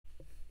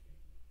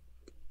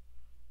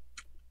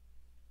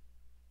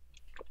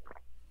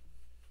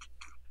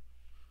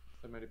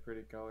many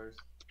pretty colors.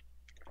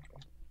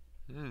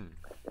 Hmm.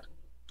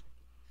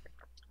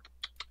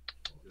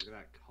 Look at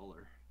that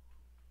color.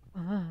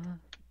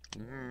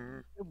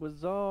 It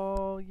was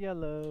all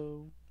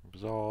yellow. It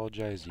was all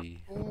Jize.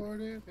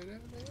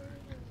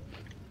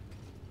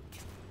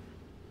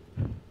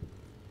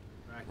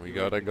 We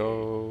gotta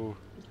go.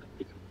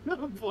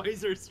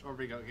 Boys are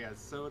storming out. Yeah,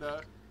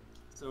 soda,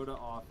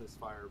 Offrce,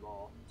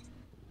 fireball.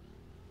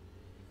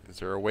 Is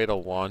there a way to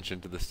launch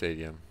into the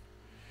stadium?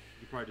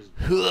 You probably just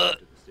jump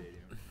into the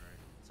stadium.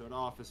 Alright. Soda,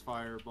 Offrce,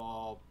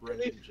 fireball,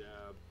 Bruhndan,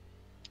 jab.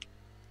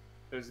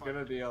 There's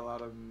gonna be a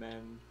lot of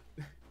men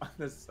on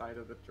the side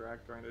of the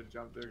track trying to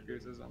jump their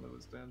gooses onto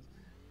the stands.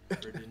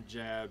 Bruhndan,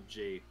 jab,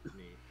 Jake,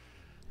 me.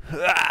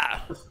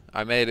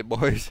 I made it,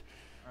 boys.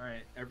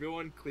 Alright,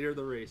 everyone clear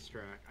the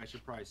racetrack. I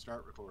should probably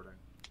start recording.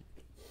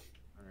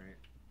 Alright.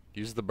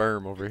 Use the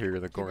berm over here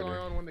in the Keep an eye corner.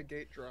 on when the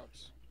gate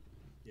drops.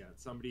 Yeah,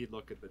 somebody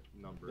look at the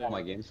number. Yeah,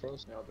 my game's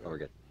froze. Yeah, I'll do Oh, we're it.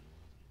 good.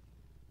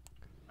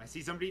 I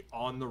see somebody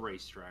on the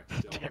racetrack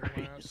still.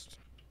 Last.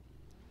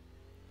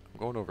 I'm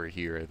going over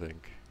here, I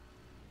think.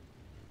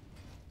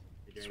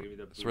 You're gonna give me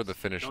the That's where the boost.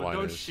 finish don't, line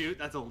don't is. shoot,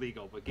 that's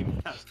illegal, but give me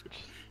that.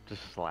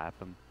 Just slap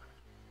him.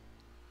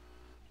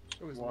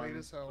 It was One. late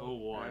as hell. Oh,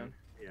 1.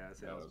 Yeah,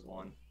 so that was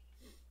 1.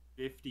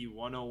 50,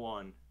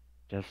 101.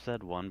 Jeff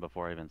said 1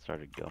 before I even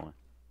started going.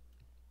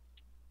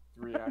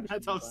 3 actions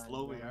That's how behind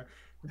slow we one. are.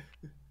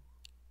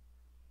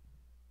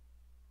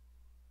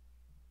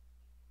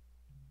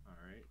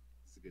 Alright,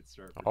 it's a good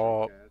start for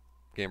Oh. Cat.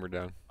 Gamer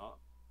down. Oh,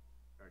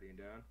 Guardian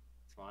down.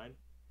 It's fine.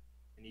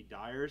 Any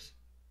dyers?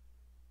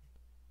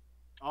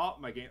 Oh,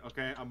 my game.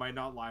 Okay, I might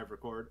not live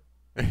record.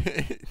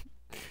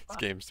 This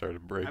game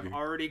started breaking. I've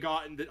already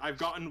gotten. I've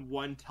gotten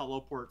 1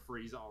 teleport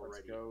freeze Let's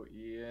already. go, I'm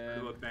yeah.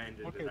 gonna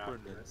abandon Okay, it after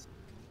Bruhndan. this.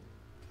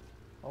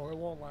 Oh, it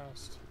won't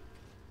last.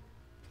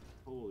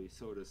 Holy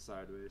soda's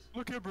sideways.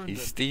 Look at He Bruhndan.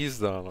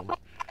 steezed on him.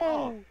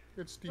 Oh!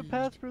 It's The Steve.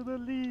 pass for the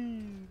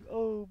lead!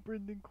 Oh,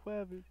 Brendan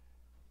Quavit.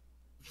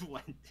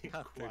 Blending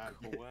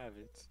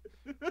Quavits.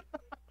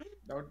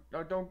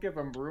 Don't give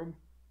him room.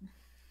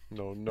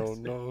 No, no,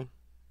 no.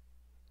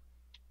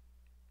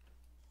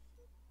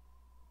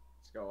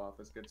 Let's go off.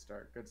 It's good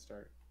start. Good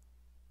start.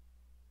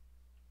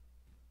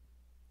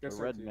 The Good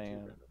start red to you too, man.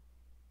 Brendan.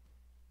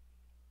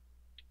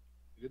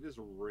 Look at this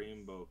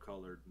rainbow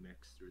colored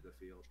mix through the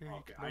field. Jake,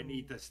 Okay, I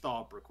need to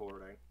stop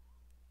recording.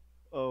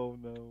 Oh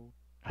no.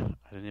 I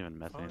didn't even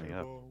mess anything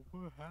up. Fireball,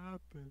 what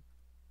happened?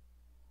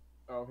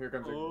 Oh, here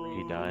comes a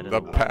green. He died in The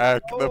the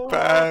pack, the Oh,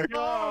 pack.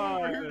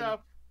 God, we're here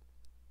now.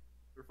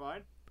 We're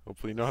fine.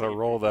 Hopefully you know how to Safe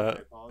roll reason, I that.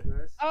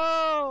 apologize.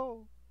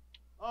 Oh!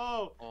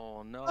 Oh,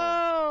 Oh no.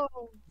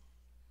 Oh!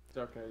 It's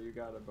okay. You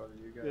got it, buddy.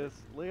 You got Yes,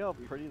 it. look how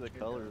pretty the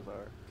colors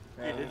are.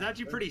 hey, it's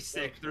actually That's pretty so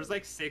sick. There's cool.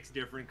 like 6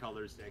 different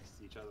colors next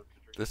to each other.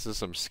 This is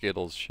some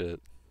Skittles shit.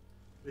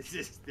 This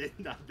is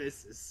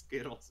this is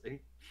Skittles.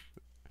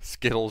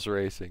 Skittles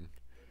racing.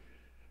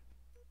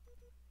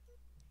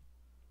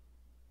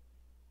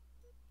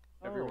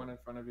 Everyone in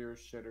front of you is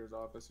Shitter's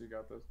office. You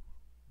got this.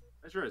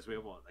 That's right. So we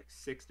have what, like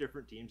 6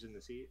 different teams in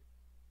the seat.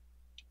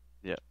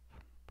 I guess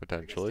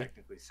Potentially.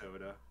 technically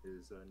Soda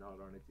is not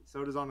on it.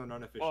 Soda's on an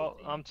unofficial Well,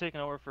 team. I'm taking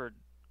over for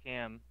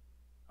Cam.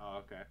 Oh,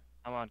 okay.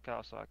 I'm on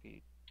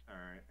Kawasaki. All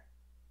right.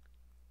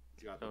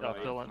 You got the So, No,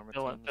 right.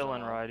 fill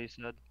in right, he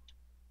said.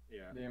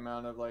 Yeah. The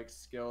amount of like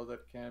skill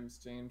that Cam's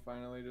team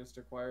finally just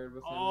acquired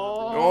with him.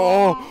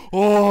 Oh,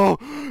 oh,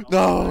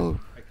 no.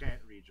 I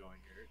can't rejoin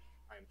here.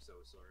 I'm so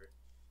sorry.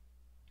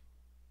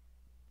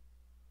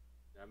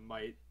 That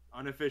might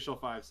unofficial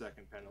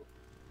 5-second penalty.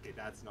 Okay,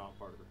 that's not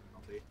part of the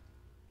penalty.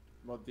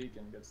 Well,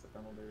 Deacon gets the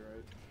penalty,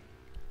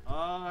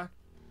 right?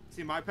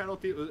 See, my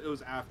penalty it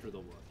was after the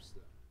whoops.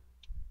 Though.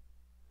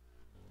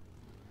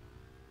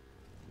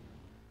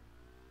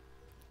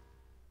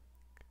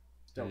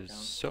 Still There's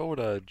counts.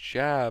 Soda,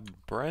 Jab,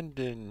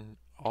 Brendan,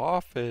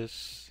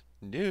 Offrce,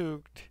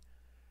 Nuked,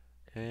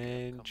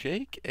 and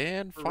Jake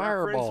and For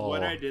reference, Fireball.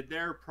 what I did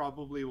there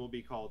probably will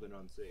be called an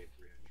unsafe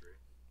reentry.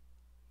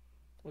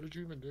 What did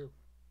you even do?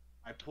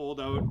 I pulled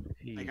out.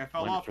 He Like, I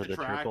fell went off for the the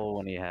track. triple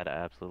when he had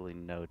absolutely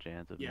no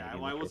chance of Yeah,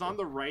 making well, I the was triple. on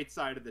the right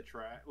side of the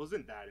track. It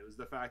wasn't that. It was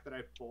the fact that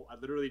I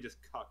literally just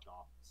cucked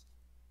off.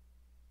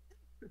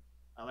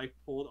 I like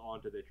pulled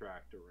onto the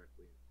track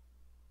directly.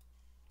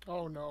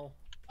 Oh no.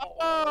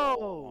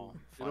 Oh!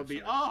 It'll be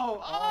 5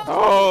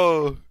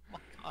 Oh!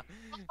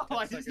 oh,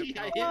 I just I hit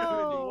him in the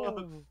Oh!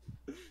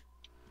 whoops.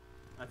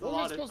 That's a What am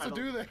I lot of supposed to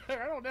do there?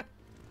 I don't know.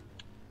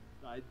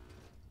 I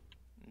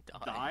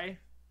Die. die.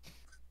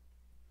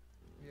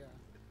 Yeah.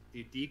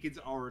 Dude, Deacon's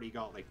already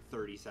got like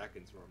 30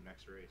 seconds for him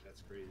next race.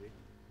 That's crazy.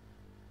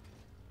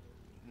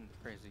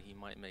 Crazy, he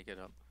might make it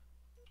up.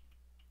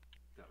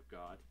 Oh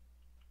God,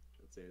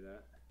 don't say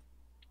that.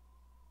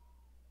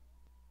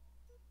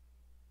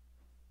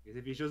 Because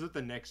if he shows up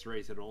the next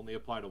race, it'll only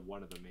apply to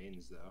one of the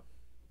mains, though.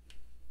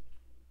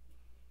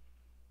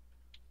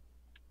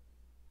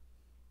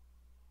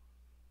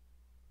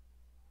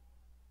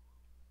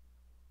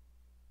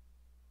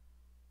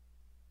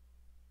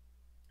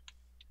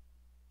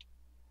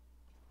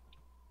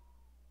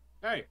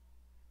 Hey,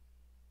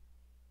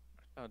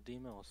 Oh,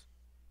 Dmills.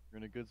 You're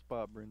in a good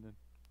spot, Bruhndan.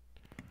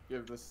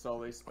 Give the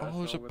Sully special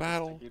there's a with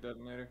battle. the sticky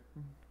detonator.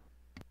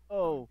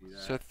 Oh, Do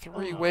It's that. a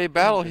three-way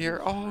battle Just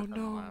here. Oh ripping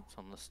no. laps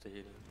on the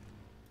stadium.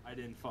 I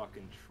didn't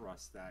fucking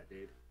trust that,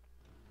 dude.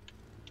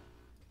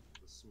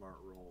 A smart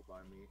roll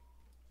by me.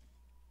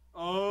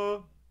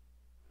 Oh.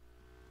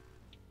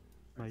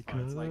 my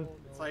It's fine, God.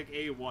 it's like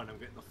A1. I'm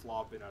getting the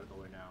flop in out of the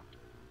way now.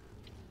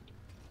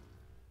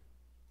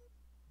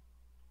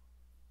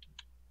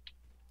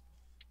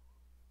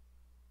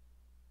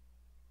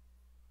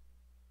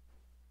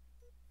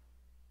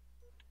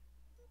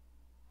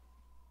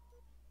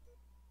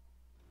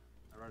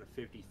 I run a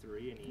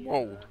 53 and he.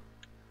 Whoa. You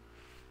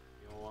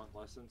don't want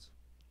lessons?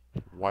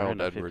 Wild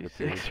Ran a Edward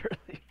 56 appeared.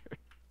 earlier.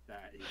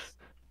 That is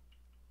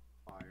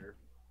fire.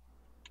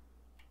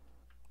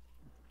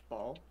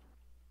 Ball.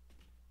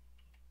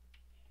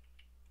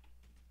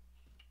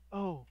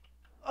 Oh.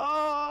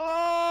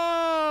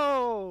 Oh!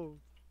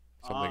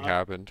 Something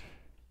happened.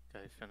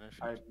 Okay, finish.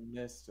 I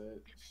missed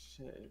it.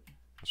 Shit. I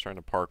was trying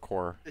to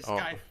parkour. This Oh,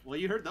 guy. Well,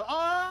 you heard the.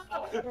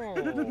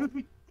 Oh!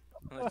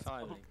 Nice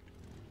timing.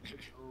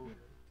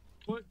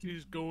 What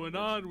is going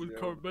on with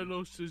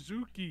Carmelo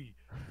Suzuki?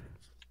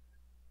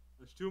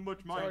 There's too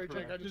much Sorry, Minecraft.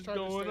 Jake. I just What's tried to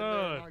going stay there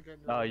on? and not get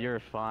Oh, nervous. you're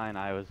fine.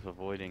 I was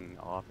avoiding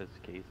office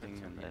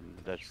casing and then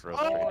that's Oh,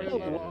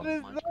 frustrating. what me.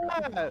 is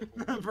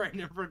that?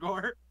 Brandon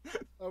Vergor.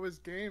 I was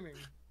gaming.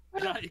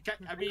 Yeah,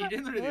 I mean, you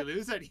didn't really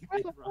lose anything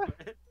from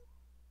it.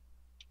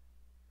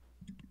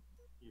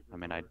 I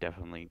mean, I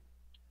definitely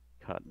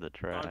cut the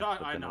track, no,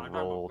 but I then know, I'm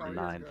rolled not-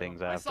 9 no,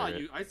 things I after saw it.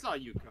 you. I saw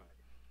you cut.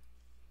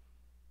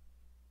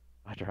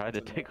 I tried to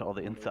That's take all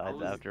the enough. insides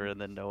was- after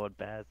and then no one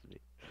passed me.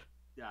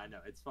 Yeah, I know.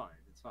 It's fine.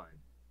 It's fine.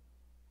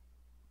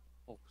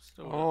 Oh,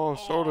 so oh,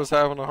 Soda's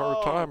having a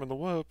hard time in the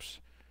whoops.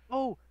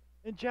 Oh,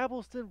 and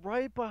Jabbleston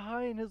right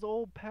behind his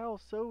old pal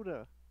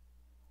Soda.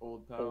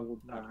 Old pal, Old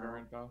not pal.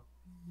 current pal.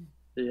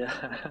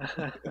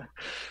 Yeah.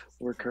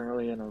 We're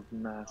currently in a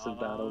massive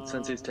battle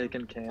since he's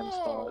taken Cam's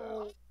spot.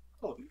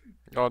 Oh,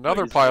 Oh,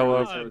 another He's pile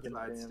really up. taking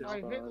Cam's Cam's I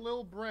spot. hit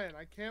Lil Bren.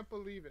 I can't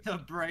believe it. The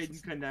brain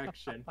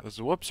connection.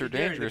 Those whoops are Hey,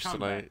 Gary, dangerous the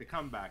comeback, tonight. The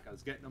comeback. I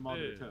was getting them on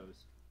their Yeah.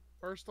 toes.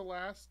 First to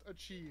last,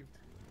 achieved.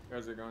 You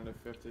guys are going to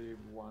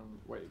 51.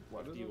 Wait,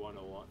 what is it?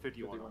 5101. 5101.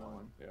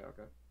 5101. Yeah,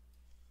 okay.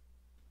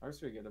 I always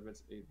forget if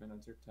it's 8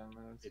 minutes or 10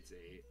 minutes. It's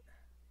 8.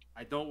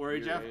 I don't worry,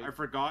 You're Jeff. 8. I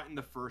forgot in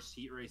the first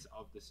heat race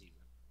of the season.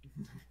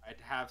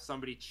 I'd have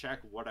somebody check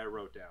what I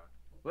wrote down.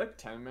 Like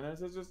 10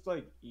 minutes is just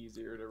like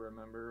easier to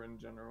remember in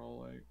general.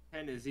 Like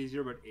 10 is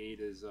easier, but 8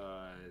 is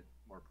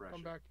more pressure.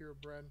 Come back here,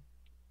 Bren.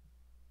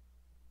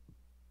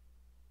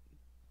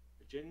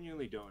 I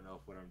genuinely don't know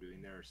if what I'm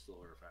doing there is slower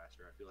or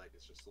faster. I feel like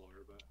it's just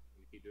slower, but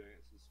we keep doing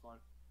it. This is fun.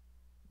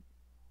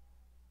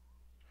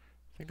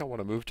 I think I want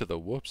to move to the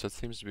whoops. That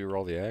seems to be where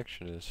all the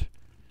action is.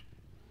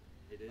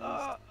 It is.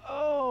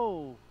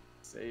 Oh!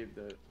 saved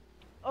it.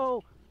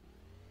 Oh!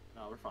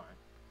 No, we're fine.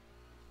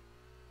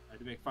 I had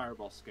to make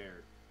Fireball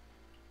scared.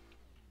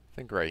 I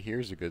think right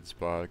here's a good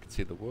spot. I can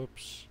see the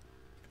whoops.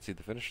 I can see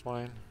the finish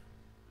line.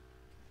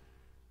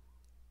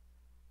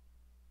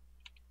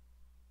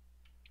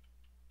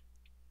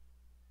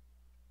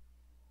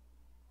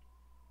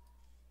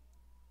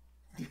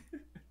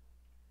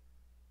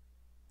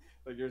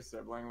 Like your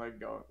sibling, like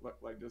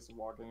like just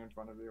walking in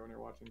front of you when you're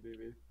watching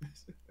TV.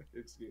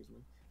 Excuse me.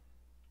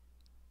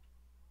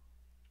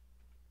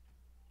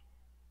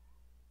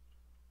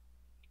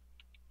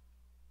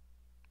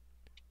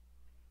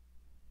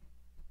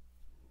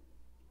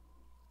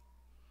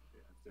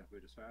 Yeah, it's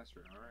definitely just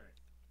faster. All right.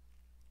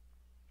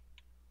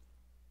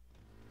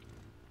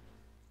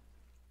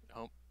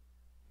 Nope.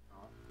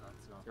 Oh,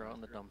 that's not. Throw it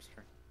in the faster.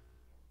 dumpster.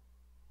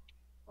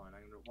 Fine,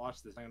 I'm gonna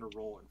watch this. I'm gonna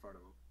roll it in front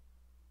of him.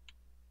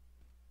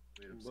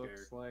 Made him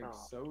Looks scared. like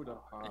Oh, soda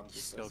fuck. pop. You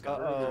still because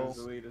got it. burgers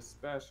Uh-oh. elite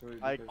especially.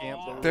 I because can't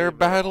it's believe They're elite.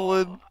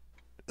 battling.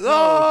 No,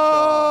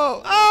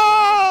 Oh!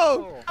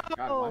 Oh!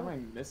 God, why am I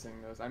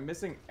missing this? I'm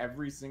missing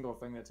every single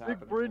thing that's Big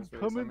happening. brain in this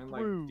race. coming I'm in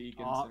like through.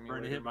 Deacon Oh, Simulator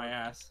Brendan hit my mode.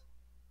 ass.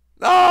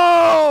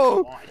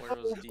 No! Why? Where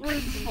was the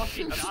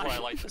Fucking That's what I nice.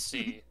 like to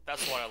see.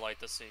 That's what I like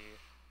to see.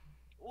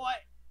 What?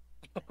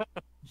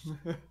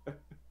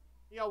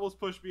 He almost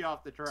pushed me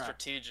off the track.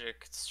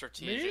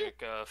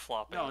 Strategic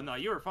flopping. No,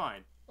 you were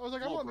fine. I was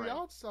like, I'm Low on the Bren.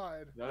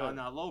 outside.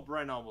 No, low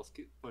Bren almost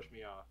pushed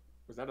me off.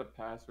 Was that a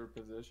pass for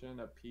position?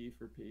 A P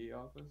for PE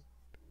office?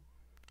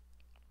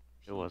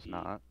 It was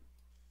not.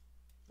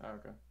 Oh,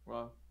 okay.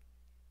 Well,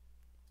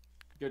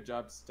 good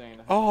job staying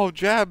ahead. Oh,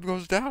 jab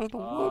goes down in the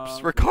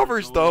whoops. We're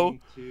Recovers though.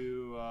 going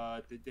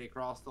To, did they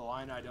cross the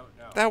line? I don't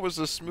know. That was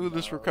the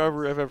smoothest No.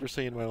 recovery I've ever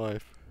seen in my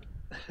life.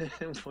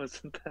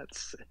 Wasn't that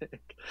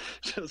sick?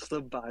 Just the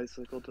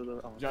bicycle to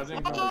the.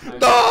 Judging from the time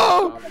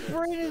No! there's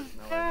Brain is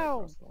no way they down!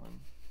 crossed the line.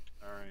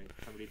 All right,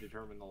 somebody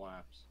determine the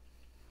laps.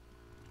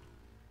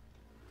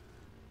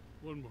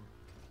 One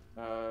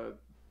more.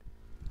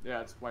 Yeah,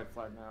 it's white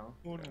flag now.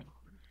 One Yeah. more.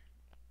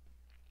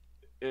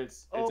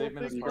 It's Oh, 8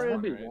 minutes big You past gotta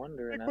one, be right?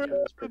 wondering Big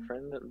after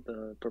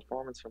the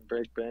performance from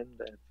Big Bend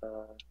if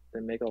they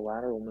make a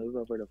lateral move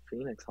over to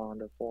Phoenix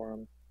Honda for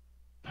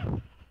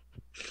him.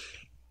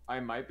 I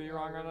might be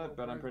wrong on we're it,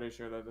 but I'm over. pretty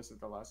sure that this is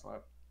the last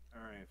lap.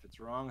 Alright, if it's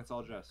wrong, it's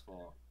all Jeff's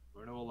fault.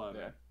 We're to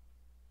 11. Yeah.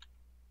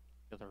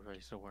 Get the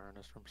race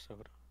awareness from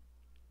Soda.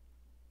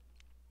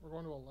 We're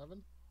going to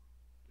 11.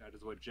 That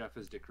is what Jeff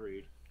has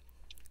decreed.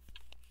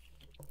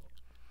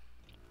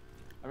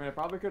 I mean, I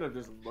probably could have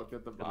just looked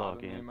at the Good bot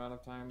luck, and the Ian. amount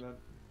of time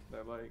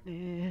that like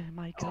Yeah,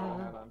 my I had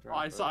God. on track. Oh,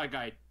 I but saw a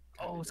guy.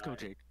 Oh, let's go,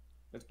 Jake.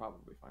 It's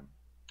probably fine.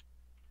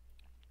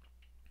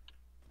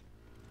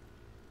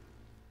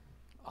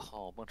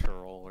 Oh, a bunch of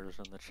rollers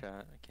in the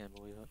chat. I can't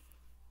believe it.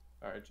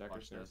 All right, check your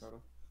Watch this.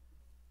 Sarasota.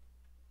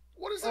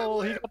 What is that?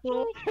 Oh, he lip? got the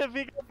lip.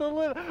 He got the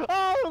lip.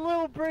 Oh,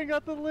 little Brain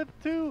got the lip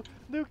too.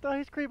 Nuked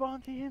ice cream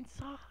on the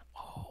inside.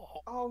 Oh,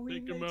 Oh, he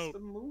Take him makes out. the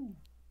move.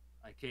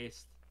 I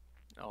cased.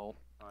 no.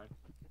 Fine.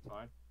 It's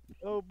fine.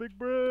 Oh, big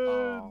brain.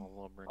 Oh,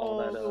 little Brink. All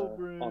that Oh,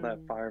 all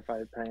that Brain.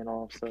 firefight paying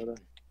off, Soda.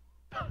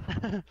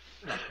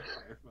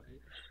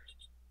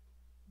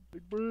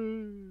 Big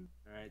brain.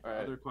 Alright, the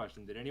Alright. other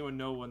question. Did anyone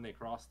know when they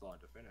crossed the line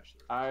to finish?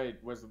 I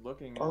was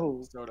looking at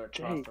Oh, Soda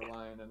cross the Jake.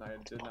 line, and I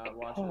did not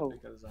watch Oh.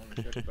 it because I'm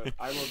a chick, but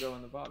I will go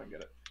in the bot and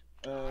get it.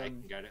 I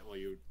can get it while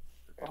you.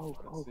 Okay, Oh,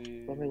 let's oh,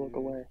 see. let me look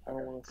away. I don't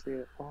Okay. want to see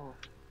it. Oh,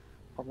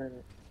 I'm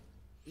in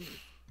it.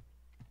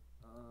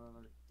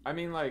 I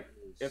mean, like,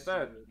 if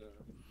that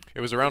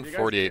It was if around you guys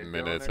 48 did go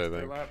minutes, an I extra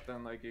think. lap,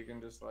 then like you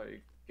can just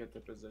like get the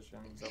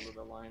positions over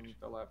the line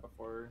the lap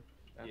before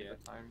and Yeah. the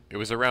time. It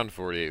was around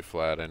 48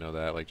 flat, I know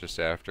that, like just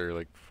after,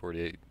 like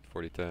 48,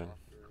 40-10.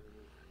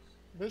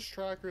 This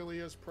track really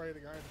is pray the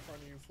guy in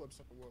front of you flips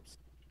up and whoops.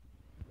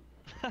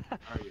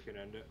 Alright, you can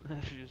end it. That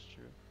is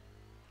true.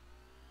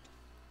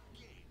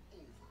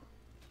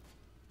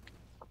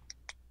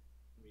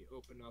 Let me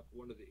open up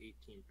one of the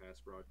 18 pass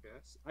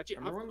broadcasts. Actually,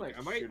 Everyone like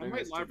I might shooting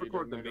live TV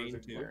record the down there main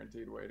is a too.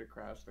 guaranteed way to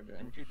crash the game.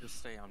 Didn't you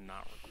just say I'm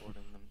not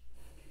recording them?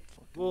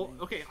 Fucking Well, me.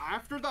 okay,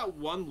 after that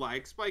one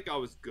lag spike, I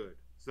was good.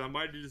 So that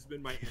might have just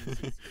been my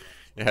NCC.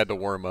 You had to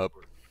warm up.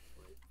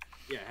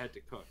 Yeah, I had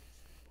to cook.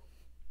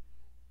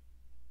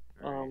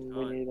 We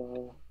need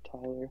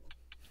Tyler.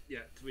 Yeah,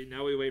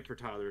 now we wait for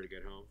Tyler to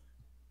get home.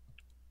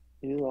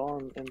 He's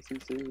on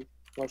MCC.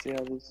 Unless he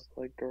has his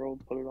like girl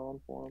put it on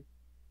for him.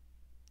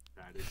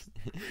 That is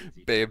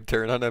crazy. Babe,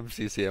 turn on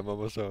MCC, I'm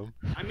almost home.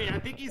 I mean, I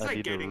think he's I like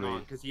need to getting on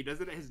read. because he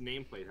doesn't. His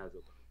nameplate has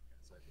it.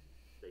 So I think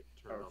they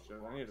turn Oh on shit!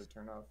 the I need to box.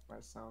 turn off my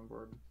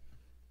soundboard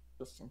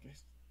just in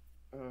case.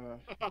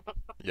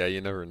 Yeah,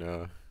 you never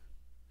know.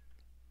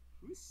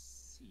 Who's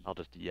C? I'll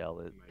just yell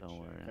it. Might Don't check.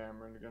 worry.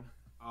 Cameron again.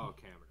 Oh,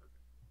 Cameron. Okay.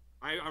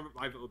 I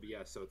have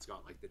OBS, so it's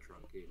got like the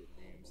truncated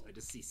names. I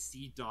just see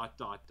C dot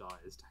dot dot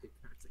is typed.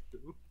 It's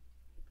like who?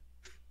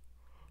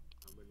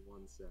 I'm in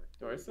 1 sec.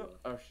 Do Here I we still? go.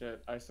 Oh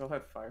shit! I still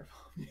had Fireball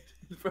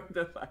muted from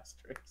the last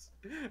race.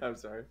 I'm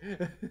sorry.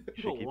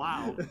 Oh,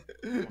 wow. What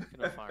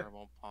could a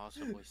fireball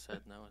possibly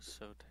said? That was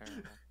so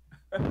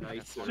terrible.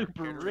 Nicer.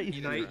 Super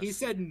racist. He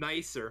said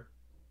nicer.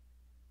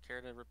 Care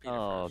to repeat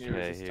Oh, it He was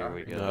okay. just Here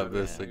we talking go. Not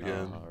this man.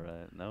 again. All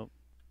right. Nope.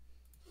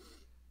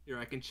 Here,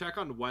 I can check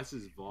on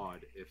Wes's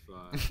VOD if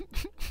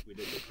we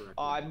did the correct.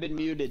 Oh, I've been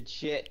muted.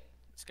 Shit.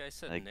 This guy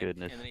said Thank Nick,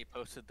 goodness. and then he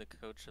posted the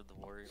coach of the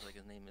Warriors like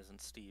his name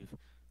isn't Steve.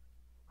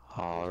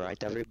 All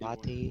right,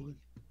 everybody.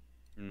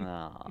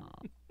 Nah.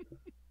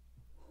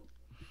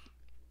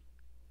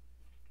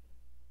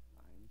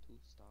 Time to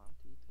start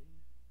eating.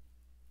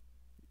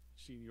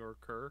 Senior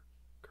Kerr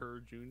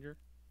Jr.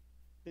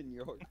 In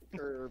your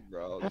curve,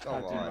 bro.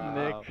 Come Dude, on,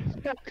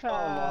 Nick. now. Come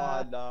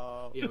on,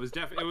 no. Yeah, it was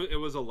it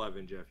was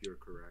 11, Jeff. You're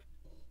correct.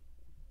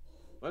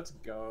 Let's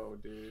go,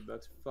 dude.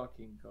 Let's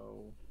fucking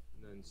go.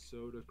 And then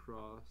Soda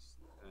crossed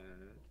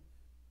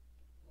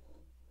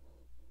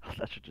at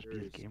That should just be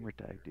his Very gamer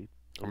tag, dude.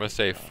 I'm gonna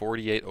say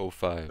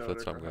 4805,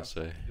 that's what I'm gonna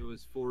Soda say. it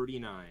was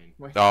 49.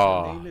 Wait,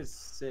 Aw. the name is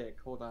sick.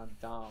 Hold on,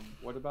 Dom.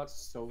 What about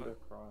Soda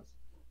Cross?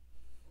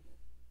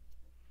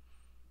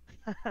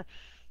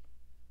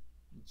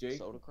 Jake.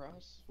 Soda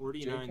cross?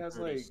 49. has,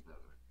 like, 37.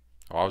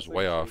 Oh, I was that's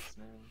way like off. Jake's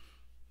name.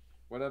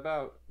 What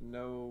about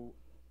no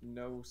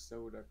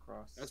Soda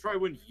Cross? That's probably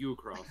when you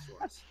crossed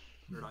was.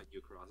 Or not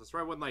you crossed. That's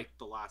right when like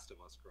The Last of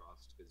Us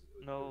crossed. 'Cause it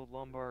was No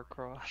lumbar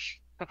cross.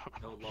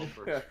 no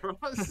lumbar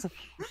cross.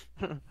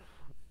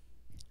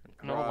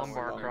 No Cross,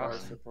 lumbar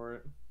cross.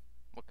 support.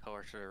 What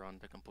color should I run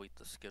to complete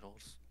the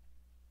Skittles?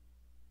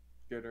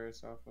 Good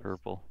race off.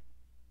 Purple.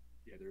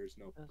 Yeah, there is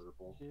no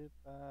purple.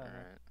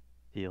 Alright.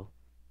 Heal.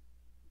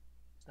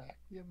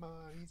 Your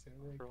money's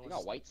You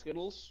got white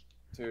Skittles?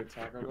 Dude,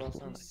 Taco Bell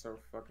sounds so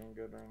fucking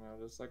good right now.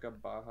 Just like a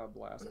Baja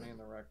blast me in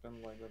the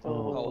rectum, like that's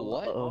Oh,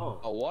 what?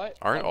 Oh. Oh, what?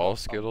 Aren't all Oh,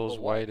 Skittles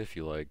what? white if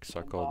you like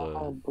suck all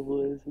the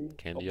Blizzy.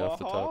 candy off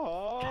the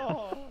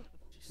top?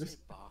 Did you say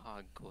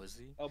Baja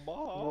Glizzy? A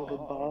No, the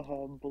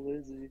Baja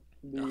Blizzy.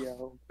 The is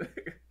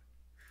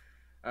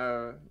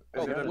Oh,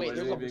 it wait,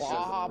 there's a Blizzy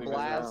Baja because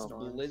Blast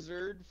storms?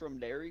 Blizzard from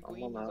Dairy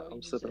Queen? Is that what I'm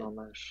you sipping said? on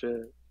that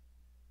shit.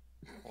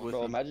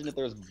 Bro, imagine if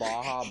there's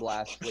Baja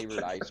Blast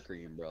flavored ice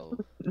cream, bro.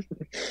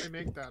 They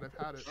make that. I've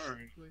had it.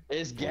 Actually.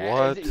 It's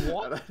What? Is it, I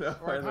what? don't know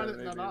Or why I've had that it.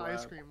 made No, me not ice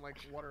laugh. cream, like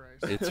water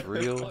ice. It's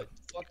real. What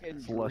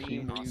fucking Slushy.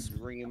 dream are you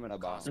dreaming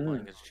about?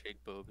 Cosplaying as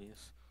Jake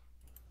Bobies.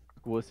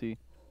 Wussy.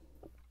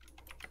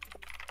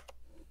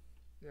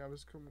 Yeah, it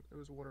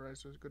was water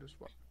ice. It was good as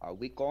fuck. Are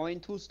we going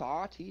to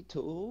start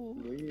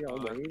T2? We are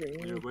waiting.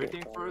 We're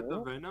waiting for the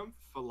Tyler. Venom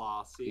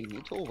Fallacy. We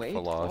need to wait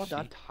for Fallacy.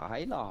 the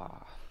Tyler.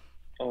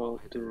 Oh,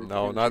 dude.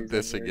 No, not Kimchi's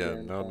this in here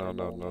again. No, no,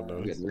 no, no, no.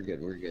 We're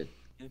good.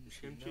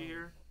 Kimchi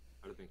here?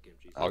 I don't think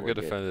Kimchi's I'll here. get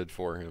good. offended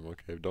for him.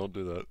 Okay, don't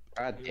do that.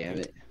 God damn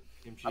it.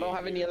 Kimchi I don't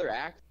have any here. other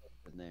accents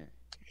in there.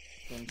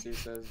 Kimchi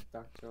says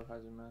Dr.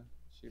 Hajime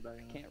Shiba.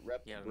 I can't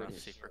rep Yeah, the enough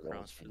British. secret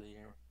crowns for the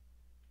year.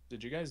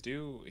 Did you guys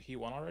do Heat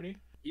 1 already?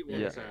 Heat one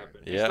Yeah. has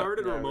happened. We Yeah.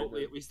 started Yeah, we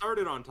remotely. did. We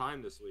started on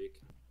time this week.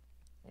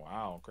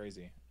 Wow,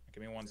 crazy.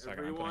 Give me 1 second. I'm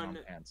Everyone putting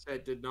on pants.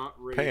 that did not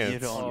raise. Pants. You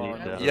don't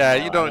need them. Yeah,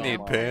 you don't I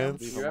need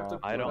pants. You have to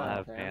I put don't on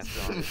have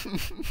pants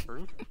on.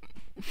 Proof?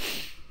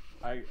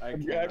 I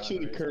I'm cannot actually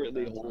raise my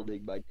currently pants on.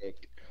 holding my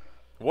dick.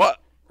 What?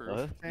 Proof? What?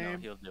 No,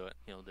 Same. he'll do it.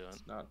 He'll do it.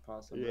 It's not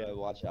possible. Yeah,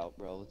 watch out,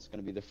 bro. It's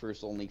gonna be the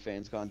first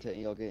OnlyFans content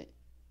you'll get.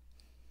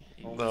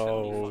 You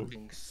No. shouldn't be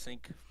fucking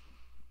sync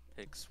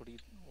pics. What do you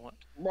want?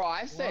 Bro,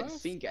 I said What?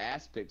 sync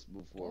ass pics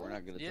before. We're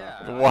not gonna Yeah.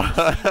 talk I about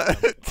What?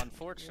 received them,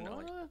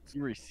 Unfortunately.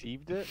 You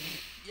received it?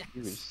 Yes. He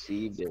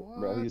received it,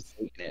 bro. He was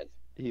taking it.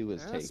 He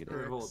was That's taking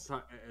Here, it. hold.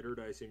 Editor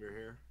dice in your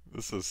hair.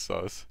 This is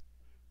sus.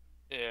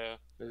 Yeah.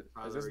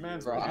 Is this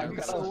man's Bro, I've right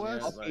got hand a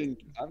weird, fucking,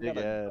 I've Big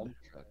got a Ed. dump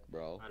truck,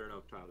 bro. I don't know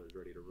if Tyler's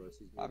ready to roast.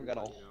 He's I've got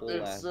a moving, whole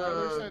It's, ass.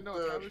 Tyler said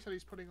no. Tyler said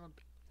he's putting on.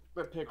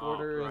 The pick Oh,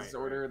 order right, is right.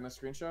 order in the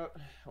screenshot?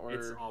 Or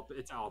It's Alp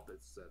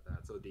that said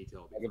that, so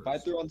detail. Like if I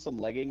threw on some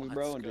leggings,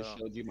 bro, Let's and just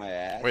go. showed you my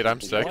ass. Wait, I'm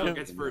you'd be second? Tyler like,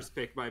 gets first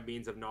pick by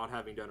means of not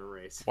having done a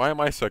race. Why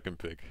am I second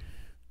pick?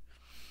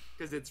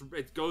 Because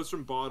it goes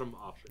from bottom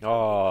up.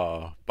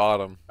 Oh,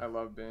 bottom. I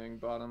love being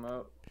bottom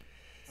up.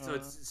 So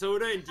it's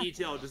Soda and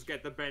Detail just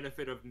get the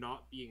benefit of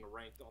not being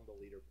ranked on the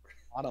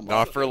leaderboard. bottom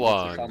Not up. for It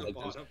long. sounds like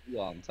there's two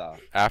on top.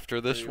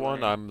 After this you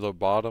one, rank? I'm the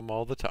bottom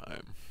all the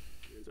time.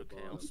 Here's a Okay,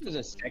 bottom. There's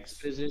a sex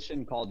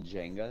position called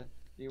Jenga.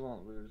 You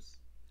won't lose.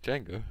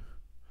 Jenga.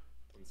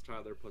 Once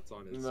Tyler puts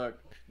on his. Look,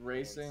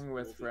 racing it's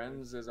with will be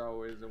friends is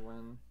always a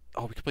win.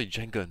 Oh, we could play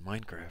Jenga in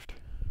Minecraft.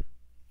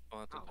 I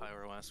went to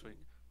Pyro last week.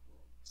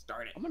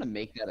 Start it. I'm gonna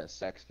make that a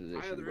sex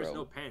position, Tyler, bro. there's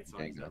no pants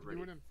on. He's Jenga. not You ready.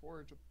 went in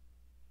forge.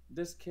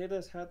 This kid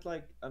has had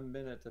like a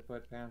minute to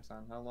put pants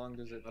on. How long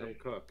does it Let him take?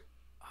 cook.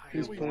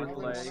 He's we putting really on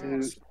a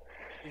wanna- suit.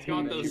 He's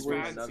got He those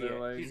wears fancy. another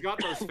leg. He's got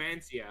those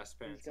fancy ass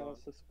He's pants on.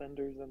 got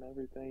suspenders and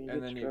everything. He And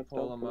gets then you dressed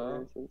pull up 'em for the up.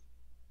 races.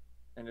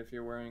 And if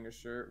you're wearing a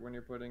shirt when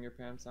you're putting your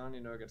pants on,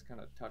 you know it gets kind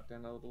of tucked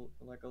in a little,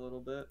 like a little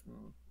bit.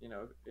 And you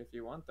know, if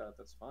you want that,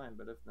 that's fine.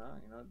 But if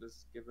not, you know,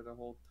 just give it a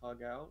whole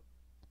tug out.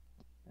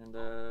 And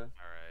Alright.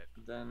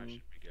 then That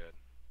should be good.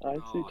 I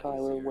see Oh, he's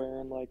Tyler here.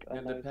 wearing like a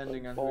and nice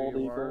depending like, on who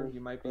baldy you are, burn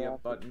you might be a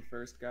graphic. button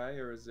first guy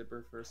or a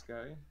zipper first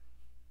guy.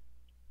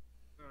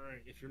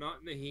 Alright, if you're not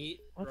in the heat,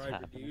 What's drive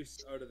happening?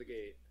 reduce out of the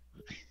gate.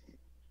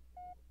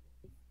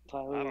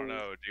 Tyler I don't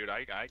know, dude.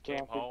 I came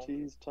graphic home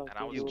tees tucked and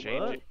I was into a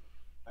changing.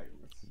 bun.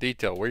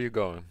 Detail, where you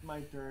going?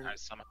 My turn. I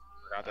somehow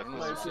forgot that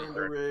My this is turn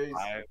to race.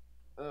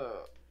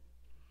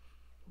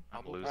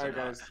 I'm losing. Alright,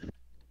 guys.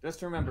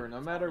 Just remember, no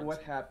matter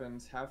what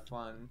happens, have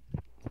fun,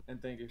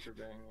 and thank you for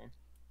being here.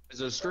 Is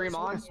the stream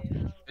on?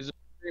 Is the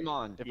stream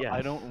on? If Yes.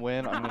 I don't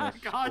win, I'm gonna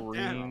God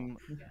damn. scream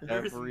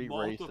There's every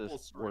multiple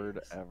racist word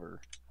screams. ever.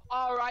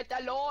 All right,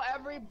 hello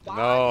everybody.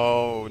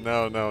 No,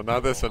 no, no,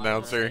 not this Right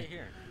announcer.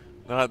 here.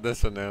 Not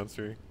this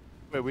announcer.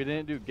 Wait, we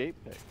didn't do gate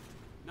pick.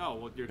 No,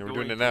 well, you're Yeah, we're going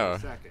doing it to in now. a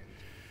second.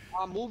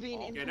 I'm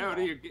moving into. Get out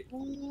of here.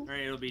 Alright,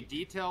 it'll be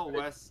Detail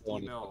West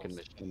Fucking Dmills.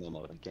 machine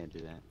mode. I can't do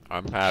that.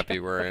 I'm happy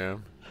where I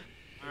am.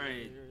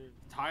 Alright,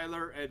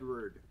 Tyler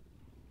Edward.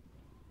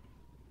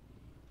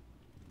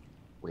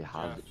 We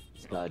have Jeff,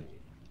 stud.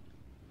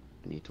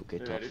 We need to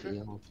get You to ready for it?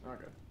 field.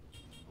 Okay.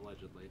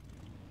 Allegedly.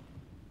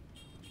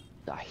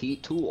 The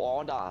Heat 2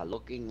 order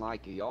looking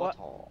like your What?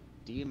 talk.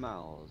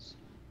 Dmills.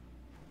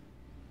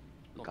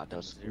 We Oh, got the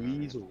number 0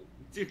 here. Sqeazu.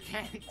 Dude,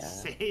 can't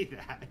say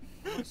that.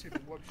 I wanna see the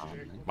whoop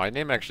shit. My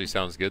name actually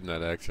sounds good in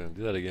that accent.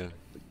 Do that again.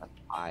 We got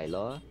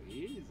Tyler.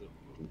 Jeez.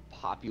 And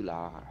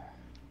Populare.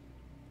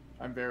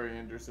 I'm very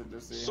interested to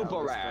see Super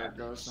how this rare. card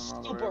goes from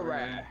all the way Super over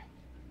rare. here.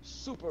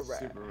 Super rare.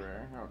 Super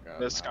rare. Oh god. The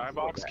no.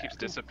 skybox keeps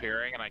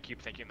disappearing, and I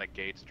keep thinking the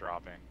gate's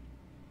dropping.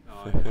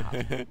 Oh,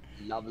 yeah.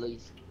 Lovely.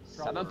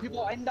 7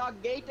 people in the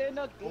gate in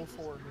the Go gate.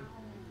 for me.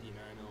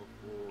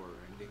 5904,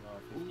 ending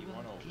off Who will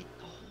 5104. get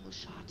the whole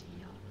shot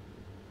here?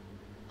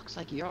 Looks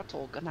like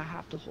Yato gonna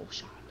have the whole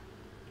shot.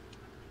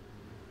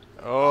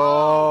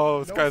 Oh,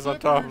 this No guy's on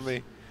top of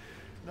flippers. me.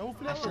 No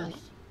flippers.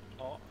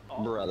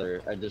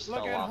 Brother, I just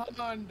Look fell at off.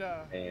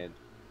 Honda. And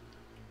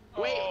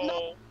wait,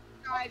 no,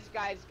 guys.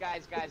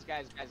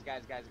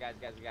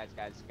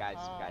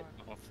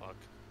 Oh fuck.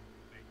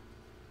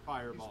 He's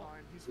Fireball.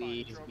 fine. He's fine.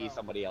 Please He drove be out.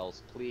 somebody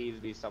else. Please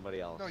be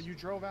somebody else. No, you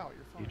drove out.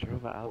 You're fine. You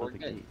drove out We're of the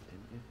good. gate,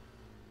 didn't you?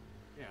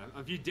 Yeah,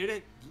 if you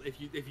didn't, if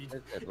you,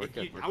 We're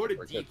good, I would have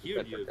we're good, DQ'd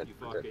we're you good, if you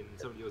we're good. fucking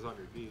somebody was on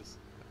your views.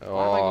 Why am I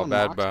Oh, going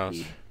bad max bounce.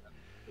 speed?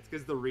 It's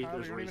because the Tyler,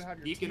 there's you don't even have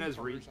your Deacon team has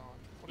colors on.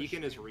 What a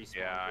Deacon has shame. respawned.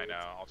 Yeah, I dude. know.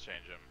 I'll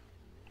change him.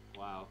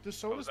 Wow.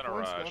 Does I was Soda's in a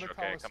points rush. go to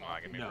Okay, come on,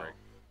 Kawasaki? give me a No. break.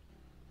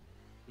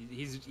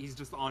 He's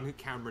just on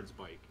Cameron's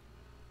bike.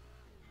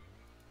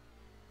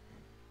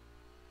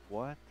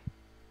 What?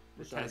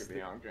 Wish I could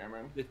be on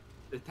Cameron.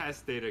 The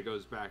test data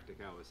goes back to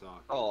Kawasaki. We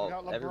got Oh,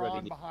 LeBron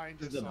everybody. behind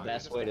This us, is the so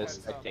best just way a to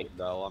heads up. spectate,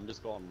 though. I'm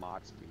just going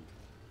Mach speed.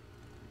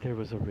 There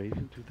was a race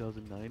in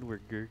 2009 where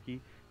Gurky.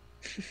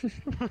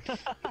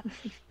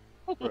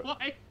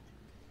 What?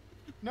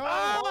 No!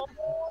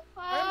 Oh!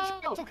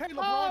 It's okay,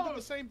 LeBron did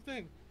the same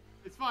thing.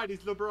 It's fine, he's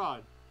LeBron.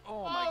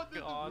 Oh my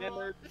the god.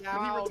 LeBron.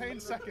 But he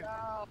retained second.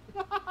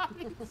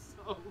 It's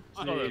so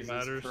All that Jesus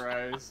matters.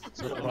 Christ.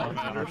 LeBron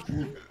matters.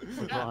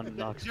 LeBron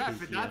knocks Jeff,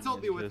 and KTM that's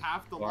only with into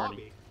half the Barney.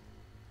 lobby.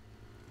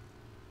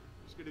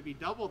 There's gonna be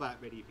double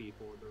that many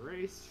people in the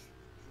race.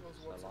 Those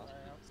whoops in my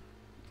ass.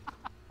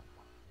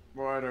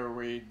 What are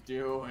we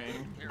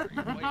doing?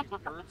 Why you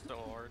hurt so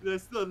hard?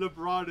 That's the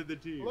LeBron of the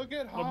team. Look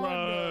at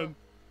LeBron.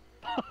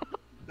 Honda.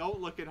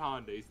 Don't look at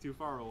Honda, he's too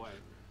far away.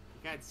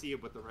 You can't see him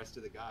with the rest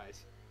of the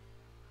guys.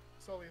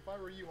 Sully, if I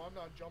were you, I'm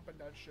not jumping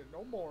that shit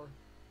no more.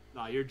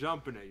 Nah, you're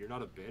jumping it, you're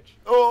not a bitch.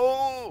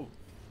 Oh!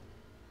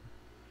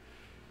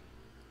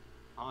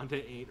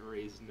 Honda ain't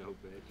raised no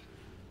bitch.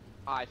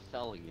 I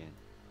fell again.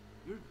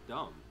 You're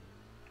dumb.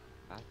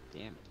 God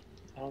damn it.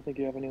 I don't think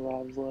you have any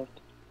lives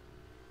left.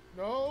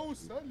 No,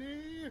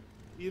 Sully!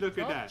 You look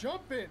at Stop that.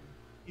 jumping!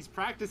 He's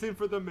practicing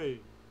for the main.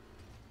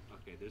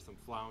 Okay, there's some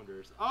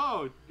flounders.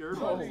 Oh, you're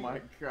Oh my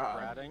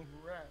god. Ratting?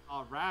 Rat.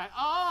 Alright.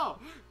 Oh!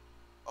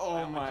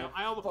 Oh my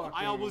I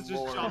almost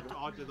just Lord. jumped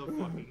onto the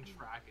fucking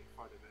track in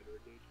front of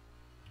Edward, dude.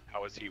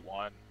 How was he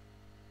won?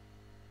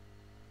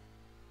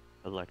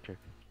 Electric.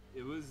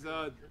 It was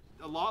a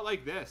lot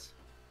like this.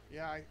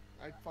 Yeah, I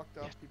fucked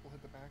up. People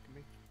hit the back of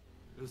me.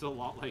 It was a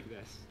lot like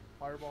this.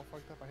 Fireball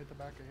fucked up. I hit the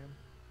back of him.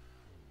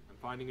 I'm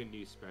finding a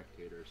new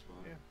spectator spot.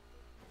 Yeah.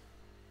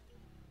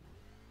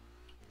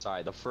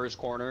 Sorry, the first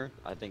corner,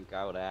 I think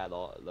I would have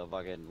had the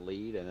fucking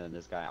lead, and then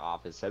this guy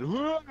off his head.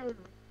 Whoa! I don't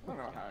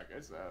know how I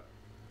guess that.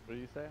 What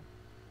do you say?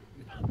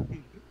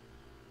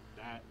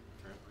 That,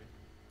 apparently.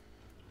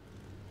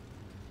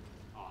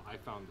 Oh, I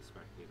found the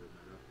spectator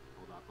meta.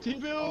 Hold up.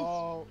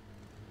 Oh,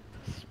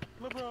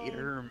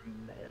 Spectator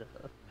meta.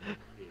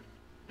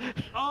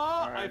 Oh!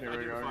 Alright, here we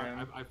did go a fire.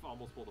 again. I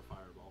almost pulled a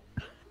fireball.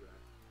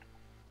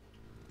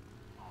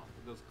 Oh,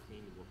 those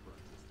clean whoop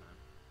runs this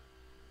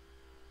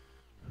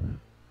time.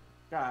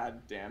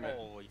 God damn it.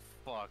 Holy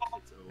fuck.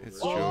 It's over.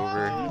 It's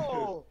over.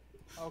 Oh!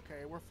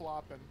 Okay, we're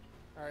flopping.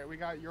 Alright, we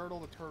got Yertle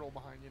the turtle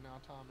behind you now,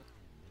 Thomas.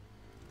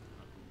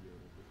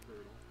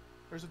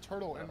 There's a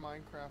turtle in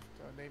Minecraft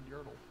named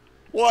Yertle.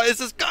 What is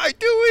this guy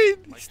doing?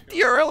 He's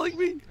DRLing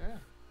me. Yeah.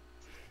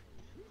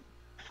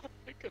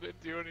 I couldn't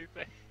do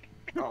anything.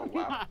 Oh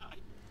wow.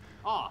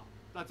 Oh,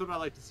 that's what I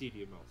like to see,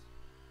 Dmills.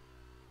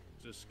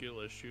 It's a skill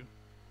issue.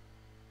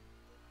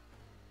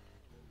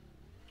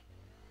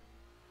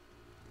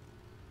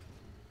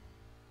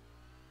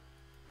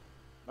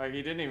 Like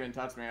he didn't even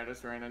touch me, I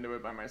just ran into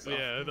it by myself.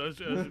 Yeah, I was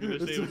gonna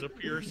say it was a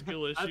pure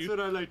skill issue. That's what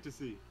I like to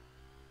see.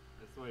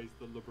 That's why he's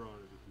the LeBron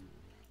of the team.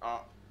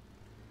 Oh.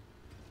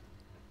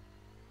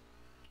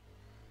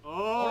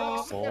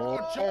 Oh!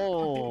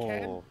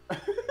 Oh!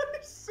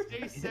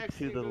 Stay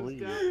sexy To the goes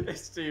lead. down.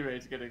 His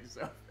teammate's getting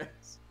so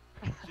pissed.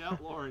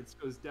 Jet Lawrence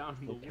goes down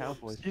in the The woods.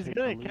 Cowboys He's take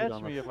gonna the lead catch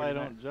on the me if I 49.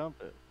 don't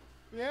jump it.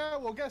 Yeah,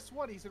 well, guess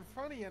what? He's in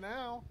front of you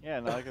now. Yeah,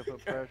 now I can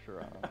put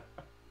pressure on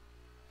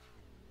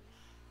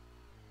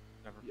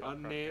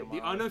him.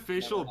 The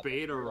unofficial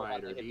beta Never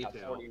rider hit that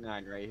detail.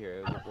 49 right here.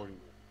 It was a 49.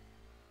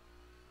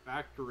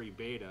 Factory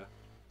beta.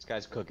 This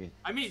guy's cooking.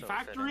 I mean, So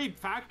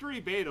factory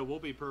beta will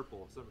be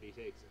purple if somebody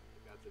takes it.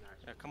 If that's an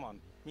actual. Yeah, come on.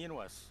 Me and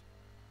Wes.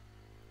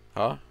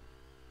 Huh?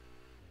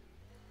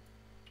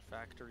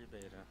 Factory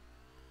beta.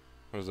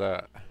 What was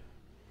that?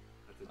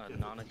 That's a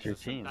non-existent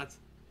team.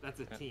 That's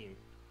a team.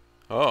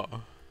 Oh.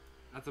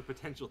 That's a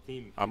potential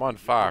team. I'm on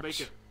I'll make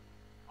Fox. it.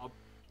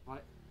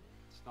 What?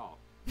 Stop.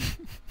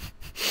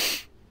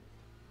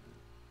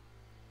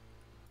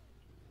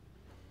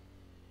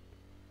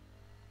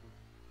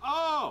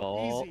 Oh!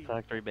 Ball, Easy.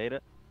 factory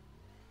beta.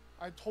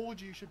 I told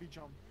you should be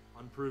jumping.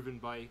 Unproven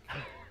bike.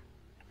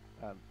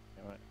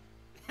 Anyway.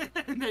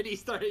 And then he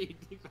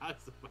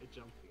passed it by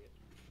jumping it.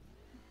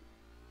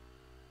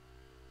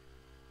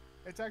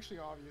 It's actually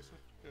obvious.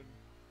 Good.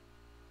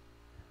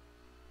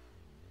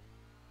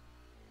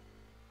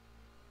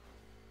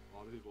 A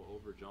lot of people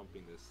over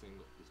jumping this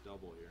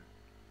double here.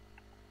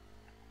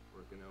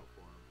 Working out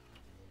for him.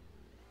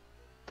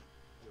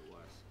 Get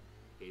Wes.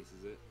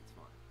 Cases it, it's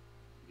fine.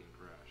 He didn't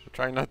crash. I'm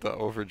trying not to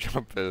over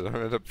jump it. I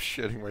ended up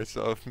shitting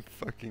myself and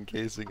fucking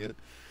casing it.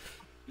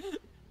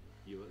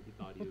 He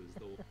thought he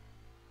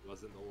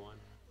wasn't the one.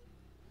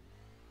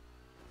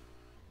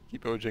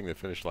 Keep OJing the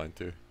finish line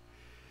too.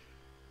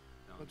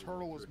 That The one's a turtle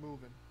little was tricky.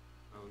 moving.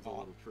 That one's a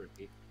little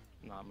tricky.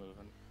 Not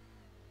moving.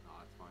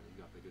 Nah, it's fine.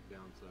 He got the good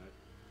downside.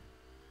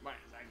 Why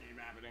does that keep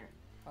happening?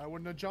 I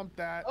wouldn't have jumped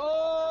that.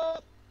 Oh!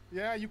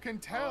 Yeah, you can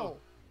tell.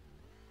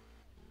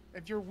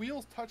 If your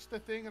wheels touch the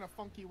thing in a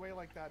funky way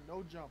like that,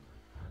 no jump.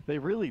 They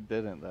really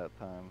didn't that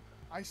time.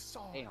 I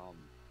saw it.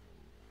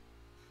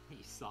 Damn.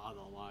 He saw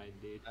the line,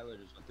 dude. I would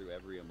just went through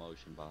every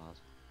emotion, boss.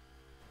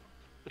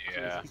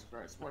 Yeah. Jesus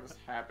Christ, what is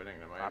happening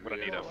to my I'm gonna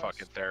need a wheels?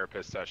 fucking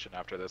therapist session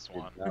after this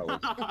one.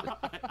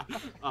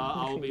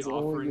 I'll be It's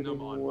only offering them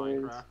getting on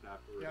worse. Minecraft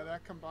after. Yeah,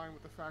 that combined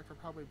with the fact we're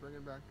probably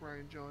bringing back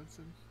Brian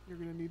Johnson. You're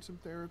gonna need some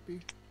therapy.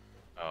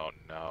 Oh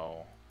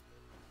no.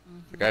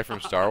 The guy from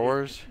Star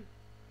Wars?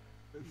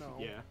 No.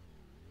 Yeah.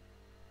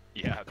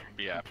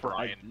 Yeah,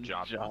 Brian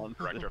Johnson,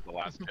 director of The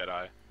Last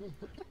Jedi.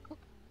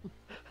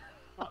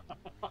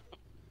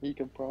 He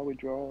could probably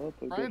draw up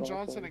a Brian good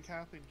Johnson and offense.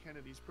 Kathleen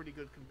Kennedy's pretty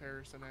good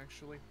comparison,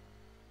 actually.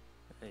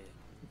 Hey.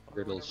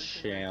 Riddle Everything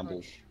they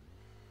shambles. touch.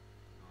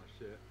 Oh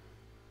shit.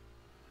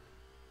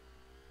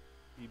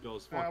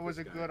 Dmills, fuck That was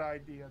a this guy. good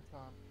idea,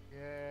 Tom.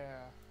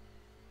 Yeah.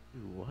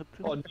 What?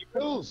 Oh,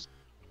 Dmills!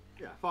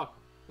 Yeah, fuck.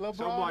 LeBron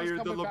Show him why is you're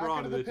the coming back LeBron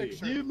into of the the team.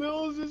 picture.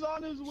 Dmills is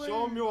on his way!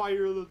 Show him why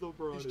you're the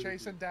LeBron. He's of the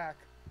chasing team. Dak.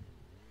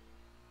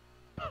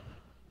 That's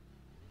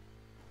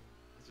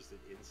just an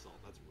insult.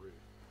 That's rude.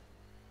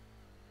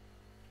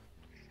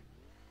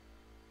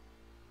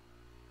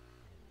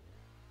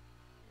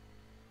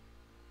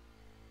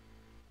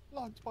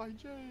 Locked by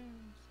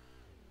James.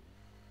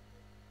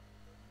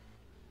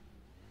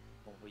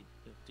 Oh, wait,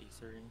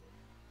 53.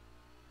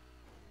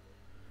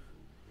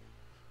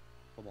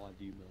 Come on,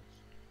 Dmills.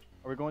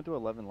 Are we going through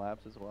 11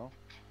 laps as well?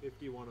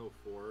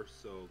 5104,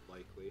 so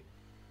likely,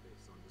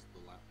 based on just the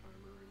lap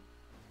timer.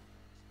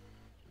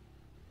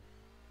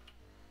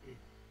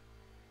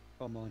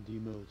 Come on,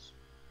 Dmills.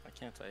 I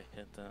can't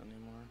hit that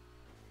anymore.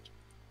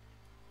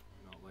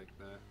 Not like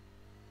that.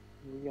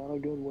 We got a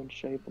good one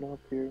shaping up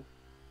here.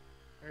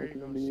 There you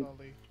go, Indeed.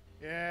 Sully.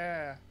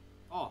 Yeah.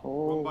 Oh,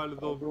 Oh, run by the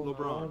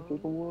LeBron. for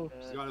the wolves.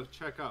 You gotta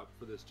check up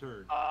for this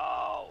turn.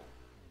 Oh!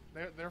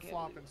 They're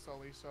flopping,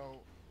 Sully, so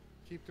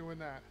keep doing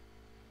that.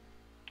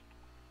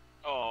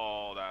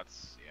 Oh,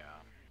 that's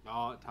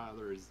Oh,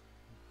 Tyler is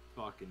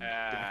fucking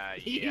yep.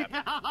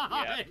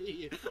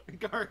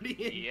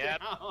 Guardian Yep.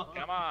 down.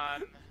 Come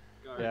on.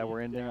 Yeah, Guardian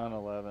we're ending down. on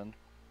 11.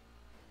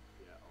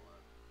 Yeah,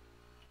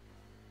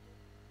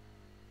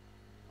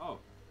 11. Oh.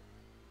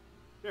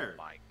 There.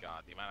 My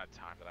god, the amount of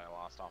time that I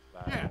lost off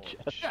that. Yeah, Holy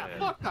yeah, shit.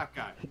 fuck that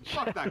guy.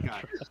 Fuck that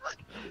guy.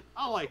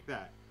 I like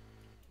that.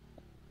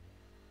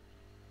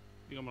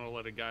 Think I'm gonna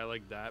let a guy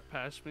like that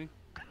pass me?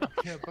 I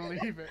can't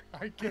believe it.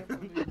 I can't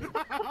believe it.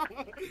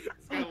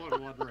 This guy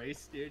won one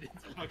race, dude.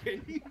 It's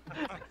fucking.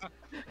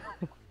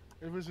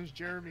 It was his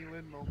Jeremy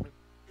Lin moment.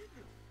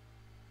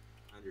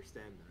 I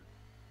understand that.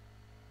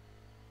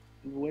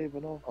 He's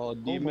waving off. Oh,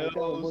 my God,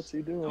 Dmills. what's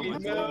he doing? Dmills.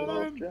 He's going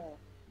off track.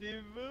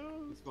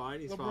 He's fine,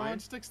 he's LeBron fine.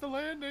 sticks the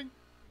landing.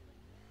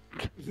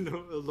 No,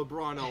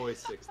 LeBron always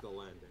sticks the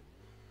landing.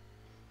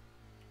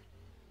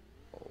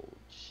 Oh,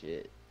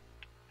 shit.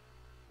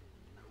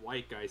 That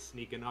white guy's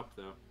sneaking up,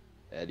 though.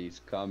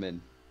 Eddie's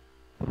coming.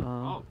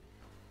 Oh.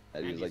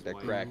 Eddie's like that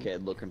white.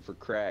 crackhead looking for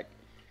crack.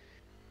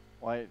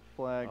 White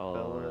flag, Oh,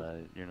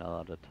 fellas. you're not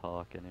allowed to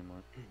talk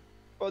anymore.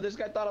 Oh, this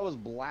guy thought I was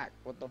black.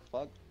 What the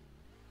fuck?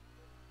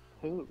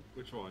 Who?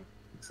 Which one?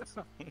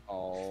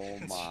 Oh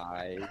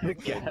my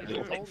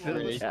Don't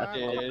roll the snap.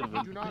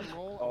 goodness. Do not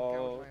roll. Oh. I'll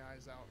gouge my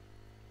eyes out.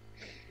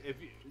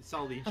 If you,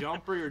 Sully,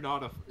 jump or you're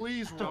not a.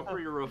 Please roll. Jump or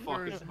you're a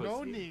fucking There's pussy.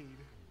 no need.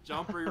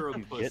 Jump or you're a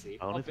You pussy. get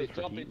bonuses for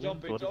Jump heat it,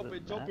 jump it, wins? jump What it, does jump it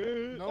it, matter? jump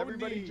it. No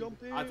Everybody need.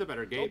 jump in. That's a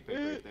better gate Jump pick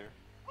in. right there.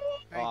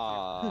 Thank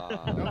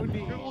Ah. No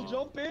need. Dribble,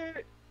 jump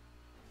it.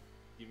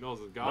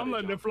 Dmills has got I'm it.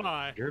 letting it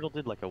fly. Girdle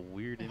did like a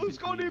weird Let's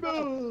go, in-between.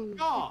 Dmills.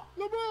 Oh,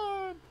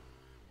 LeBron.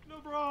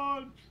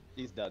 LeBron.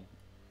 He's done.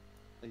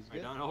 He's I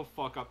good. don't know.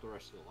 Fuck up the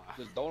rest of the lap.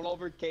 Just don't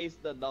overcase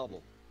the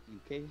double. You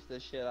case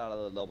the shit out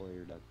of the double,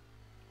 you're done.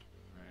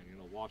 Alright, I'm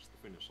gonna watch the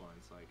finish line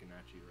so I can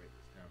actually write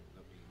this down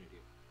without being an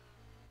idiot.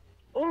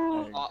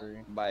 I Oh,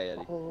 agree. bye,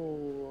 Eddie.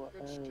 Oh,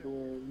 Good shit.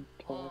 Edward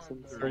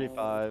tossing.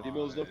 35.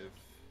 Dmills, look.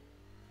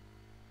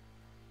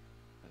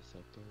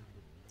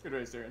 Good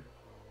race, Darren.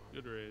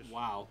 Good race.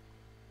 Wow.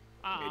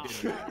 Ah. It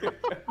didn't matter.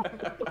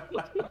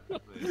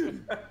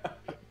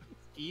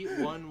 Sqeat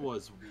 1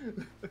 was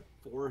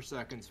 4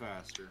 seconds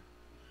faster.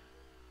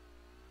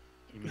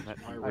 You mean that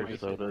My where right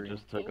Soda agree.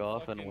 just took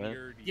off and Fucking went?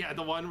 nerdy. Yeah,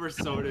 the one where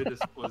Soda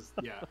just was,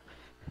 yeah.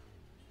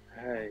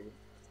 Hey.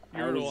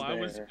 Girdle, I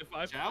was if there.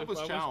 I Jab was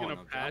was gonna chowing him,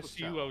 Jab pass was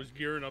you, chowing. I was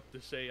gearing up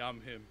to say I'm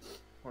him.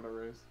 What a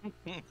race.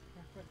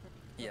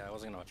 Yeah, I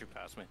wasn't gonna let you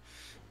pass me.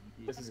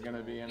 This is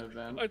gonna be an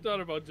event. I thought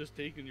about just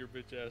taking your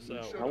bitch ass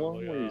out. should've. How long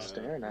Like, were you ah.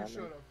 staring You at me?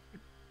 should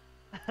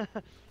have.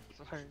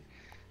 Sorry.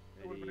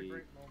 It would have been a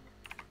great moment.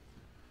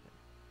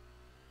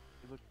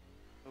 You look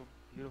so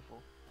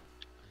beautiful.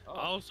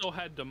 I also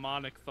had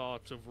demonic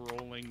thoughts of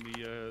rolling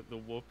the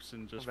whoops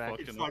and just Back.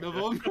 In fucking front up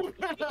of there.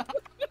 him.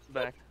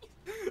 Back.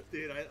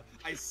 Dude,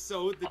 I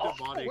sowed the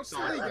demonic What's the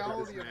thoughts into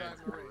legality this of that man.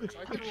 in the race?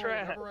 I can roll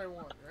Trash. whenever I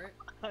want, right?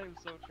 I'm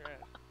so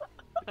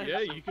trash. Yeah,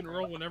 you can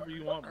roll whenever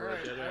you want, bro.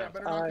 Alright, Dead I ass.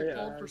 better not get I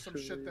called for some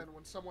shit actually- then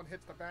when someone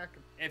hits the back.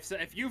 And...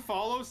 If you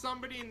follow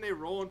somebody and they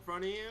roll in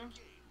front of you,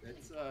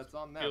 it's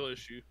on them. Skill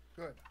issue.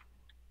 Good.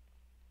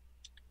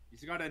 You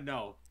just gotta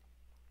know.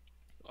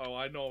 Oh,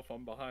 I know if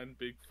I'm behind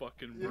big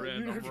fucking Yeah, Bren,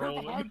 you're I'm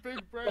rolling. behind Big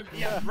Bren.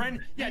 Yeah,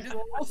 Brendan. Yeah, He's just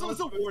rolling also most as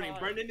a of the warning, time.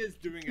 Brendan is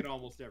doing it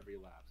almost every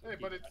lap. So Hey,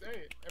 but it's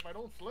if I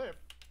don't flip.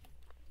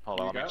 Hold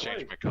You on, let me got, change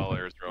like- my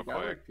colors real You got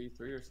quick. like P3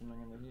 or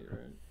something in the heat,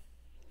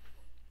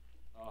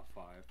 right?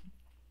 5.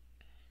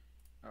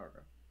 Oh, okay.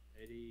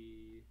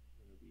 Eddie.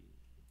 Gonna be...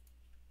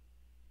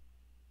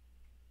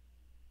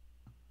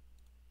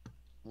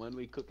 When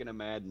we cooking a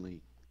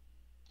Madly?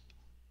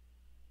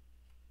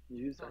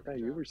 You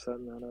were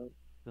setting that up.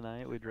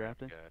 Tonight we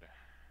drafting. Good.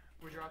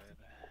 We dropped.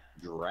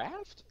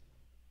 Draft?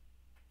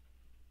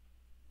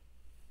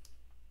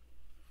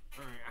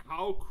 Alright,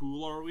 how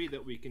cool are we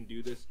that we can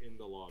do this in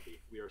the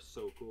lobby? We are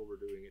so cool we're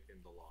doing it in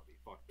the lobby.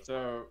 Fuck the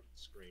So,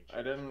 screen I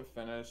share. didn't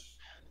finish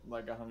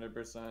like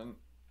 100%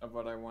 of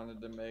what I wanted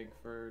to make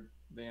for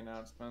the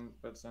announcement,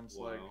 but since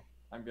like Wow.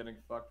 I'm getting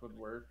fucked with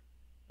work,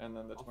 and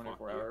then the I'll fuck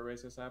 24-hour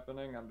race is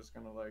happening, I'm just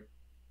gonna like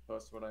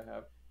post what I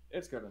have.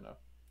 It's good enough.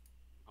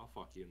 I'll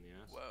fuck you in the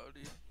ass. Wow,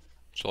 dude.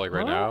 So like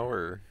right now,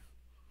 or?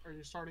 Are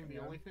you starting the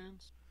Yeah.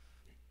 OnlyFans?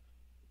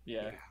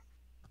 Yeah.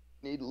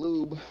 Need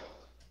lube.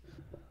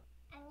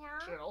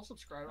 Shit, I'll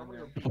subscribe. I'm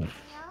gonna Okay. go.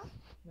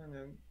 And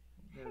then,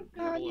 People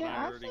and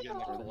I already getting a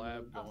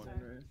collab going.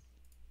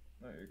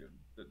 No, you're good.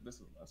 This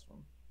is the last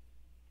one.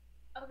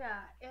 Okay,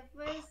 if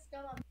we're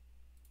still on.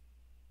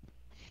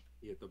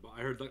 Yeah,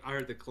 I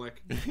heard the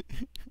click.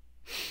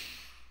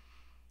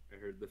 I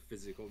heard the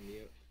physical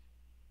mute.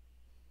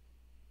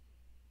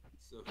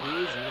 So who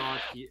is not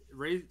here?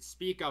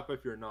 Speak up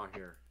if you're not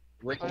here.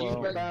 Ricky, I'm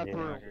in the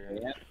bathroom.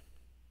 Yeah.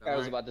 I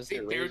was about to say,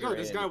 See, there you raise go. your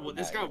This hand guy, if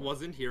this you're guy not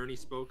wasn't here and he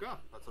spoke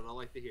up. That's what I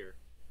like to hear.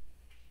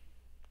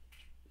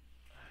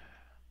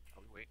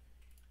 Are we wait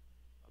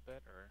a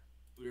bit, or?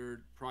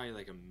 We're probably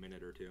like a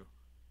minute or two.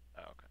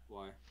 Oh, okay.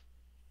 Why?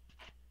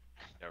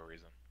 No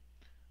reason.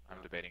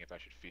 I'm debating if I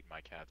should feed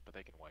my cats, but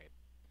they can wait.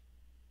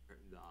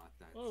 Nah,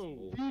 that's Oh.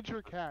 bold. Feed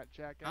your cat,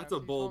 jackass. That's a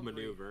He's bold hungry.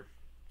 maneuver.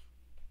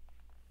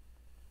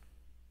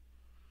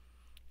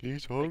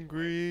 He's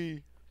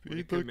hungry. Would Feed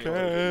it the commit to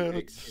being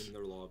big cats. in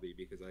their lobby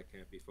because I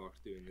can't be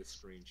fucked doing this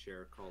screen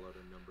share, call out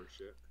a number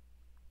shit.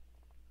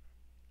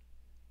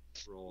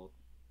 We're all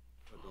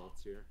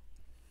adults here.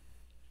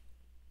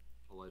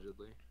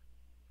 Allegedly.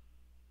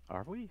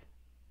 Are we?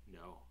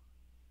 No.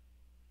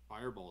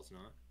 Fireball's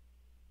not.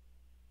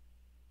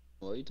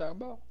 What are you talking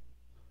about?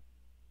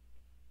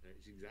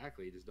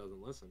 Exactly, he just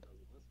doesn't listen.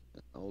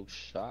 Oh,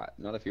 shot.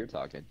 Not if you're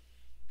talking.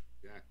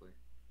 Exactly.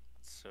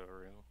 So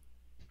real.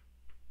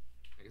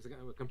 I guess I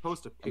can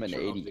post a I'm in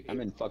picture of 80. the I'm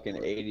in game. fucking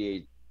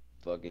 88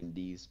 fucking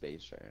D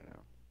space right now.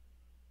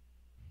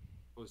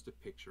 Post a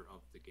picture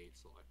of the gate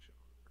selection.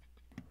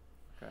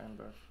 Okay, I'm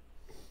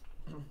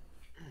back.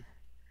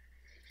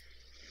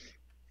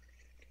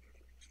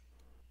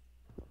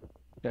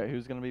 Yeah,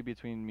 who's gonna be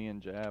between me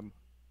and Jab?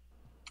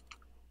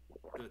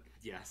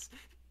 Yes.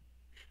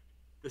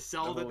 The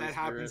cell The that Holy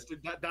happens to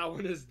Spirit. that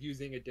one is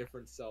using a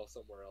different cell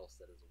somewhere else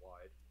that is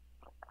wide.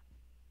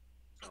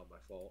 It's not my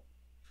fault.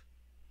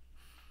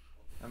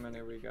 How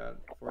many we got?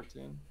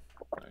 14?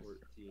 Nice. 14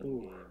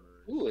 Ooh.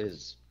 gamers. Who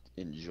is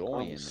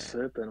enjoying I'm that?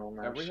 sipping on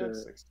that Have we shit. had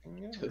 16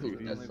 yet? Dude,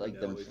 Only that's like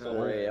been them we've had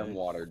 4 a.m. like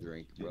water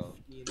drink, bro.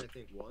 15, I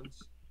think,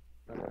 once.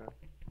 Okay.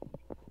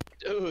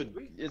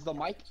 Dude, is the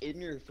mic in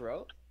your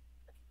throat?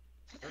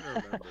 I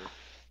don't remember.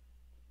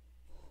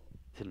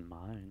 It's in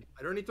mine.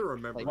 I don't need to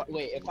remember. Like,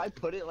 wait, if I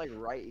put it like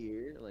right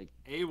here, like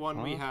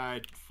A1 we Huh?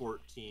 had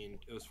 14.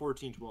 It was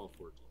 14, 12,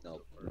 14. no,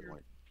 so far. never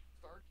mind.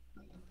 Start.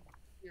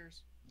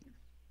 Cheers.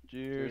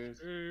 Cheers.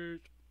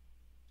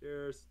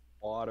 Cheers.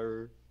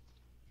 Water.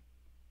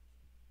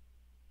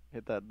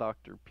 Hit that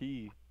Dr.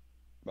 P.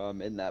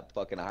 I'm in that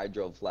fucking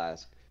hydro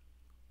flask.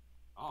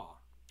 Oh.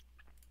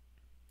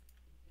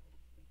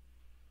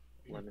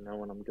 Let me know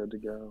when I'm good to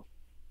go.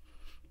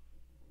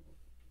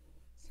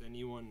 Is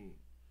anyone?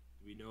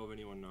 Do we know of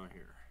anyone not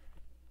here?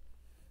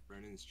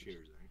 Brennan's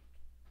cheersing.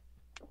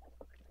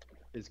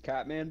 Is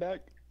Catman back?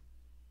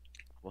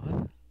 What?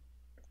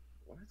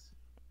 What?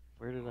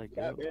 Where did I go?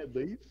 Catman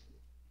leave?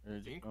 Where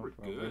did you think come we're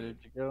from? Where good. did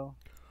you go?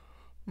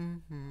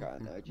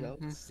 Got no joke.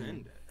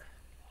 Send it.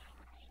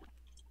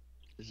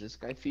 Is this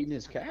guy feeding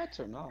his cats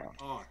or not?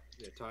 Oh,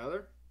 yeah,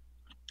 Tyler?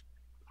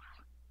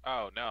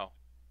 Oh no.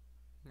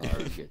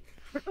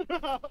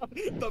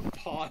 The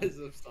pause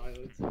of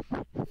silence.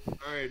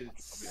 Alright,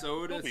 it's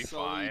Soda, It'll be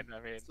Sully, fine. I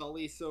mean,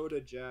 Sully, Soda,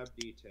 Jab,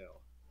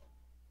 Detail.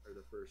 Are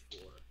the first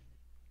 4.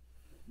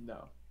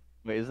 No.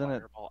 Wait, isn't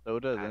it Fireball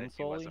Soda then added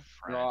you as Sully? a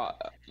friend. No,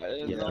 I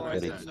didn't Yeah, know I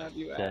that's didn't what have he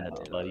you said, added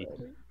buddy. already.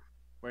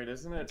 Wait,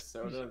 isn't it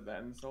Soda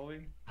then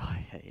Sully? I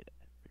hate it.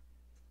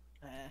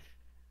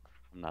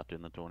 I'm not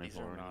doing the These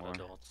 24 are not anymore.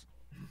 adults.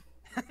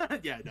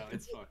 Yeah, no,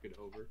 it's fucking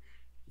over.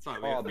 It's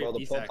fine, we Oh, have bro,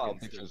 50 the profile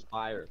seconds. picture's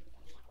fire.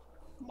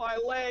 My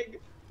leg!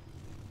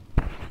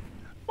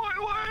 My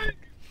leg!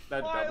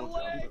 That My double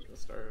jump leg! at the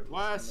start.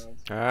 Wes!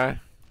 Ah,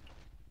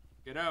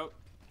 Get out.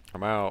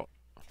 I'm out.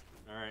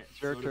 Alright,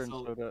 It's your Soda, turn,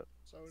 Sully, Soda.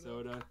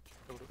 Soda.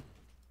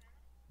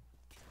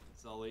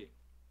 Sully.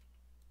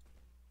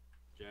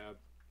 Jab.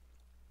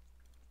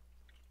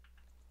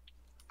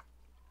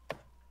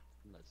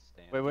 Let's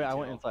stand Wait, I Detail.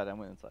 went inside. I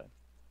went inside.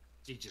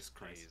 Jesus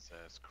Christ.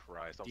 Jesus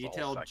Christ. That was a whole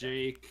Detail second.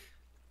 Jake.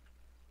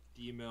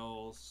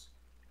 Dmills.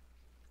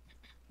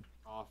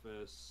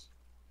 Office.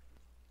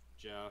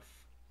 Jeff.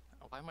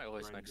 Why am I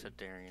always next to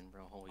Darian,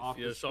 bro? Holy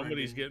Yeah,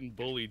 somebody's Brendan. getting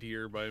bullied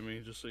here by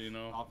me, just so you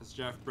know. Office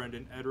Jeff,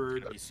 Brendan,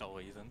 Edward. He's so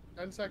Ethan.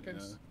 10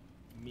 seconds.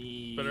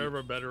 Me. Better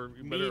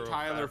Me,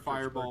 Tyler, faster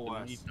Fireball, expert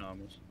than me, West.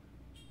 Thomas.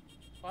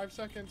 5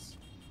 seconds.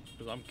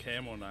 Because I'm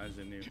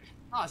camonizing you.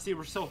 Ah, see,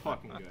 we're so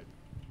fucking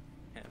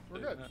good. We're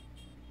good.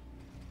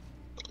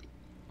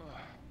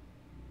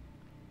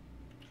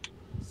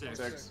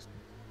 Six.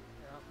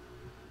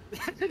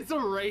 It's a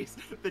race.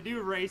 The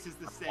new race is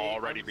the same.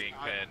 Already being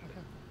pinned.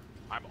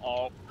 I'm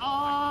all.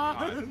 Ah!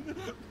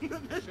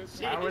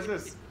 How is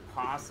this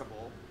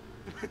possible?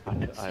 I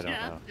don't Jeff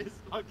know. is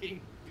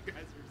fucking. You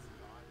guys are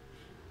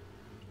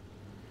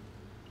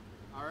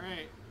Scott.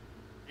 Alright.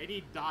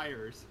 Any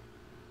dyers?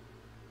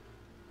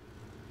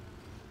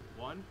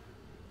 One.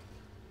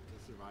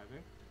 He's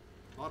surviving.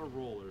 A lot of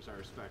rollers, I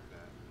respect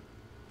that.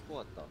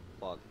 What the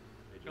fuck?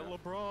 Hey, Kill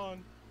Jeff. LeBron.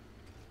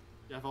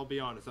 Jeff, I'll be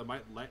honest, I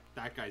might let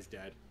that guy's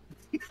dead.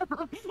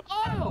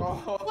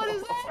 Oh! What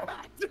is that?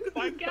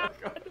 My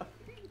God!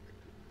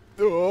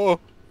 Oh,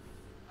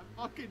 I'm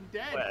fucking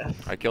dead.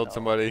 I killed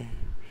somebody.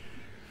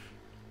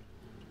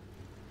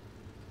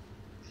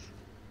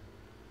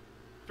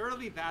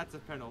 Surely that's a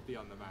penalty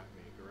on the map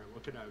maker, right?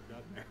 What could I have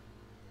done there?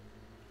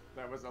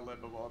 That was a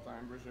livable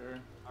time for sure.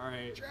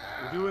 Alright,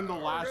 we're doing the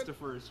last to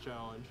first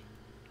challenge.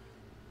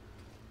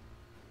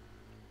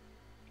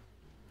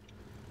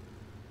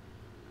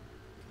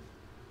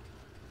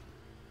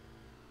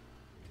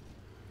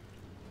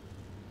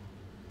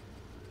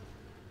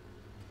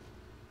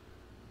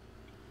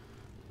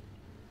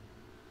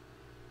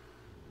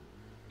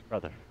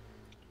 Brother.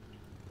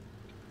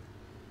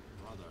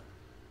 Brother.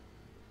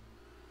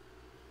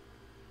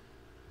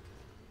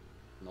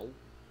 Nope.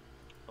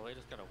 Oh, I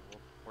just got a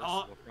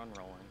Oh. run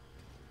rolling.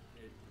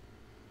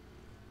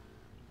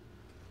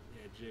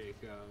 Yeah,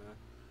 Jake,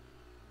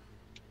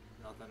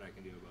 nothing I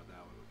can do about that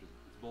one, which is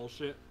it's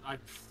bullshit. I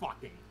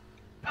fucking.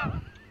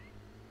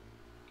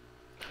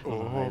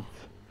 Oh.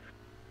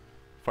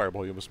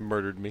 Fireball, you almost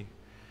murdered me.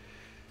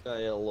 Got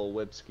a little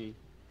whipski.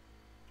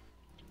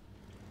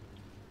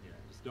 Yeah,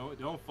 just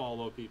don't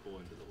follow people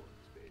into the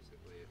woods,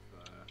 basically. If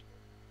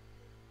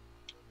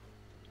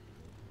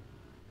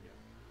yeah,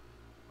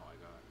 that's all I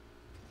got.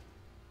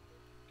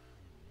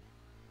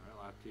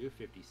 Alright, lap 2,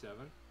 57.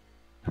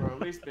 Well, at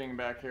least being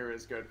back here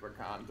is good for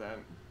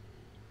content.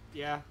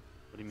 Yeah.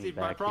 What do you mean See,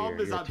 my back problem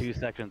here? is You're I'm 2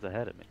 seconds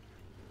ahead of me.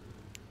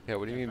 Yeah,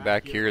 what do you Yeah, mean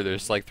back back here. here?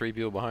 There's like 3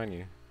 people behind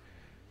you.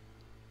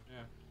 Yeah.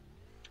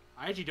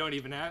 I actually don't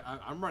even have.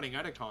 I'm running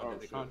out of content. Oh,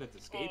 the shit. content's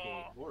escaping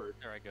the board.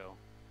 There I go.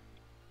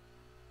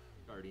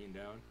 Guardian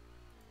down.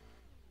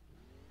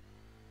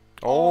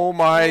 Oh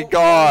my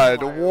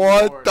God!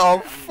 What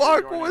the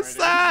fuck was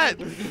that?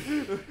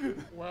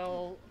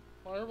 Well,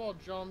 Fireball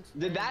jumped.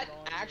 Did and that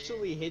on me.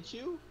 actually hit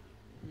you?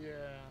 Yeah.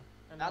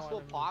 and That's now what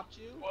I'm- popped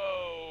you?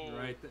 Whoa!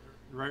 Write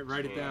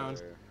it down.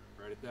 Brother.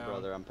 Write it down.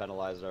 Brother, I'm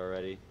penalized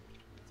already.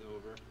 It's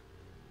over.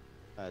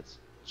 That's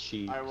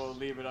cheap. I will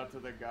leave it up to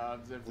the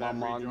gods if My that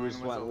rejoin mongoose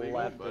was went illegal,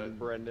 left but and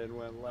Brendan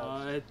went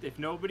left. If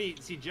nobody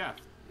see Jeff,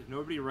 if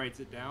nobody writes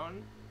it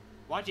down,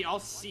 watch it. I'll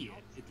see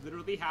it. It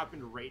literally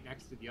happened right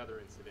next to the other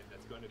incident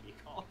that's going to be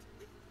called.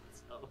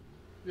 So.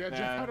 Yeah, Jeff,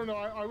 Nah. I don't know.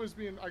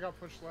 I got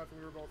pushed left and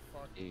we were both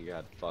fucked. You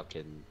got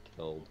fucking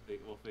killed.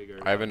 We'll figure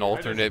it I have out. an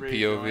alternate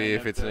POV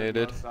if it's the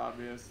needed. most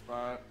obvious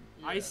spot.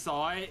 I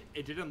saw it.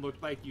 It didn't look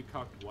like you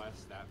cucked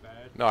west that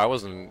bad. No, I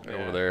wasn't Yeah.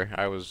 over there.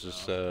 I was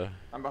just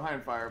I'm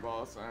behind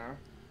Fireball, so.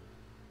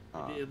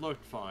 It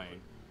looked fine.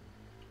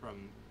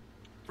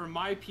 From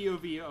my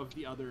POV of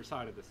the other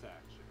side of the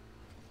section.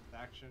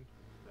 Section?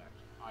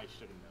 I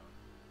should have known.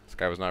 This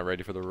guy was not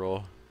ready for the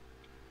roll.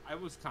 I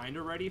was kind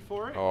of ready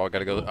for it. Oh, I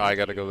gotta go. I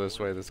gotta go this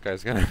way. This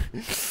guy's gonna.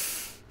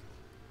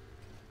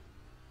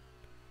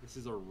 This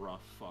is a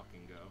rough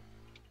fucking go.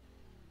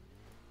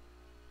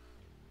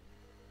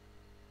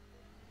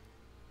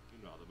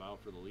 You know, the battle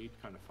for the lead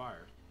kind of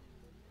fire.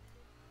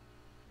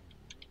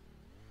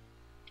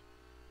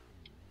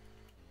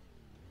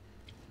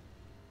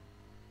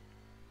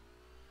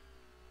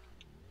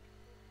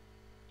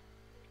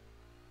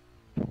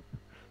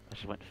 I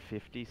just went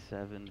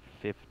 57,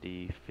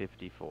 50,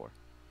 54.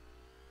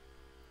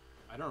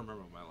 I don't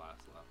remember what my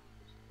last lap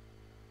was.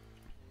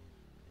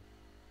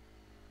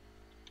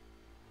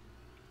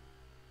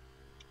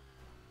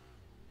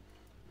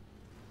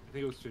 I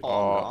think it was 50. Oh,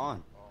 Oh.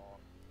 on.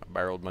 I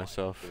barreled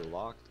myself. We're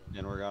locked,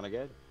 and we're gonna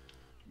get.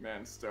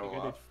 Man, I still think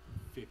I did off.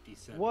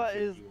 57, What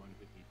is- 51,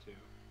 52.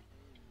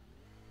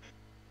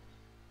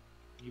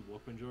 You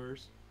whooping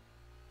Jors?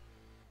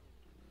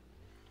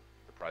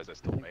 Surprised I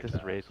still I think made this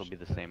that. race will be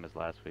the same as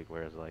last week,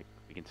 whereas like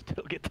we can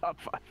still get top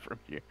 5 from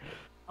here.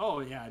 Oh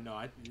yeah,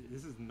 no,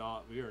 this is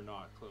not. We are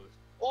not close.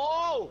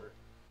 Oh!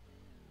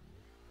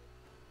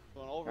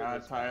 Going over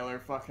God, this Tyler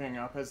fucking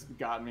up has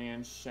got me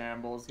in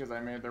shambles because I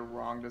made the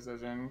wrong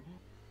decision.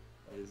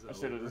 Is I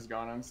should have over. just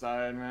gone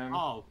inside, man.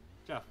 Oh,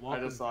 Jeff, I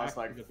welcome just lost back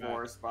like to the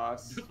 4 back.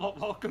 spots.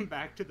 Welcome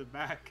back to the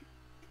back.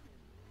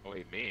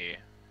 Wait, me?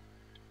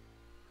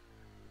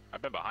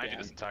 I've been behind you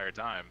this entire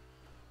time.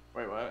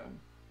 Wait, what?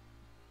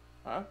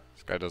 Huh?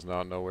 This guy does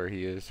not know where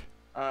he is.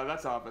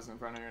 That's Office in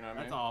front of you, not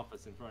me. That's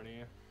Office in front of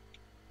you.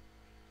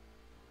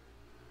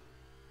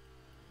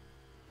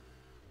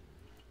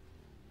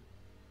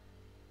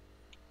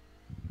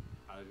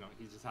 I don't know,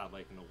 he's just had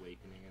like an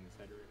awakening in his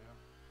head right now.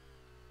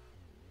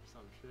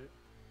 Some shit.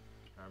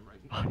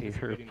 I'm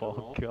anticipating the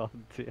roll.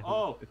 Goddamn.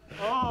 Oh!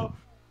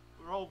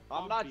 We're all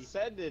I'm bumpy. not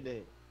sending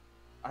it.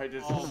 I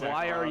just.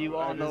 Why are you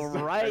on the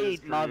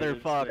right,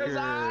 motherfucker? Because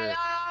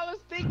I was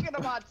thinking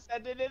about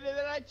sending it and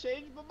then I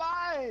changed my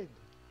mind.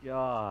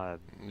 God.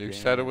 You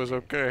said it was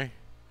okay.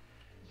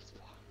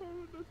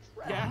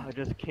 Yeah. I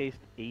just cased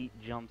 8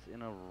 jumps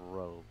in a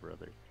row,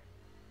 brother.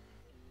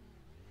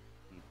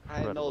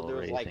 I know there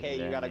was like, Incredible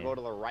hey, you gotta racing go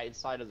to the right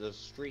side of the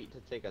street to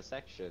take a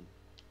section.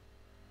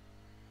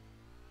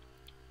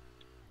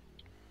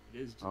 It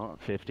is. Oh,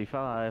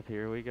 55.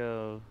 Here we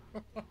go.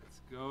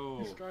 Let's go.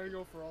 He's trying to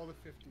go for all the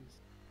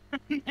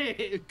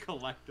 50s.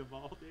 Collect them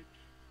all, dude.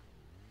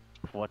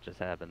 What just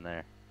happened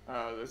there?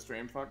 The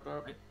stream fucked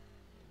up.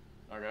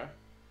 Okay.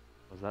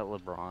 Was that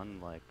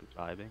LeBron like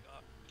vibing?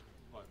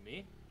 What,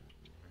 me?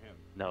 Or him?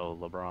 No,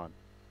 LeBron.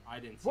 I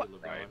didn't see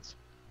LeBron. Right.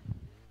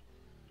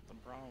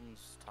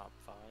 LeBron's top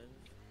 5.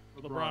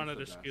 LeBron had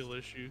the a best. skill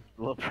issue.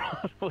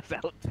 LeBron was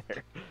out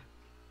there.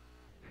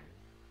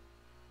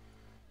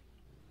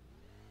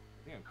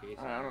 I think I'm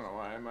casing. I don't know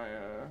why my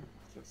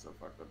shit's so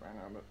fucked up right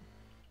now, but.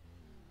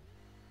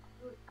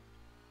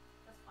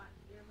 That's fine.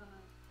 You're gonna.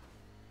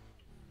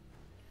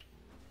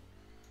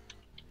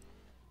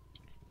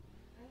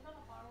 I'm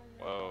gonna borrow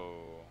your.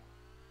 Whoa.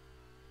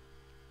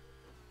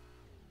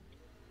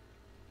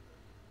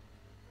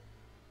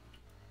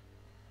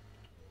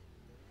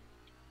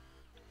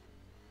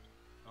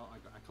 Oh,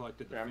 I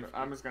collected the Yeah, 50.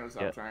 I'm just gonna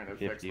stop Yep, trying to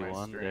fix my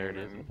 51. stream There it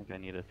is. I and think I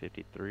need a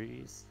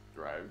 53. just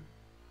drive.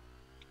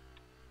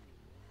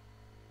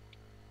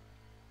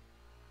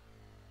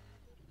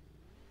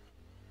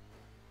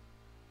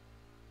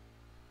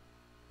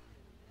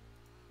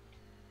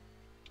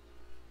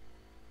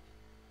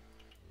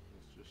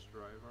 Let's just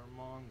drive our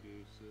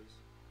mongooses.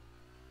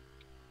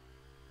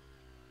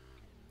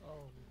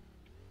 Oh.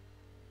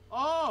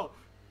 Oh!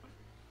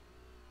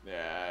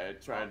 Yeah, I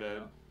tried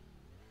to.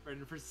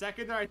 Brendan, for a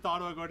second there, I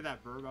thought I would go to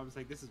that verb. I was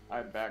like, this is.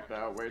 I backed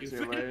out way too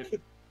stupid.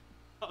 late.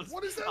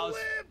 What is that I was-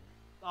 lip?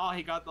 Oh,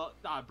 he got the.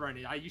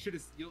 Brendan, you should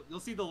have. You'll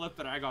see the lip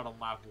that I got on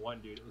lap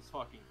 1, dude. It was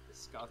fucking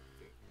disgusting.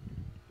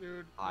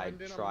 Dude, I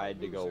Brendan, I'm tried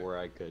to gonna go lose it. where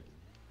I could.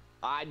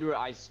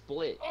 I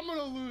split. I'm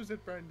gonna lose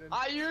it, Brendan.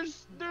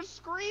 There's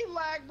screen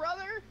lag,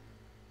 brother.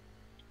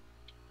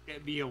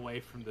 Get me away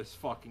from this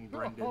fucking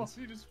Brendan. Oh,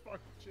 he just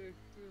fucked Jake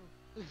too.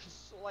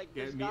 There's like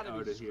Get there's me gotta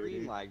out be of here, screen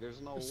dude. lag.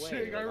 There's no way.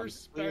 Jake, I Like, I'm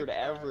respect cleared that.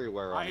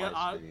 everywhere on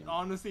my screen.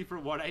 Honestly, for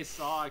what I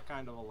saw, I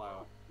kind of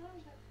allow.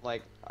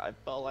 Like I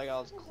felt like I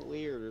was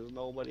clear. There's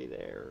nobody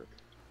there.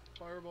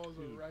 Fireballs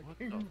are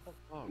wrecking.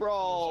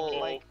 Bro,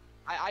 like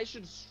I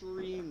should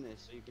stream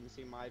this so you can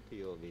see my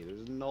POV.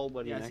 There's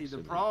nobody Yeah, next see, to the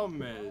me.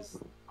 problem is,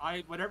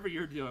 whatever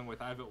you're dealing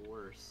with, I have it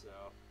worse, so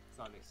it's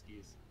not an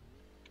excuse.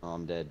 Oh,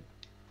 I'm dead.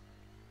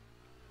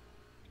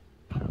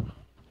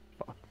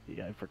 Fuck,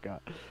 yeah, I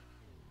forgot.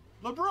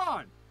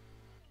 LeBron!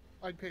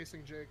 I'm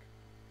pacing Jake.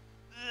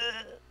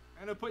 I'm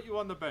gonna put you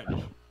on the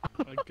bench.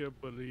 I can't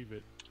believe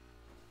it.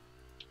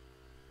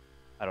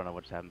 I don't know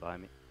what just happened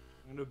behind me.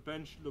 I'm gonna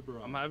bench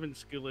LeBron. I'm having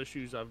skill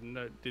issues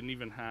didn't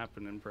even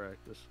happen in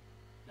practice.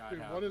 That Dude,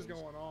 what is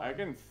happens. going on? I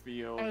can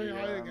feel Hi, the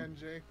hi again,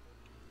 Jake.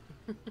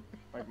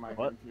 like my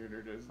What?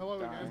 computer just Hello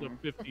again. dying.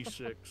 It's a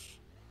 56.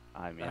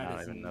 I mean, That I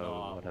don't is even not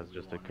know what has what we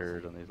just wanna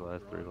occurred see on these from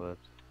last 3 LeBron.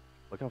 laps.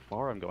 Look how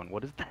far I'm going.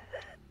 What is that?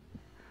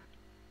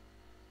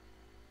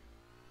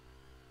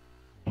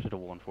 Should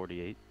have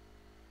 148.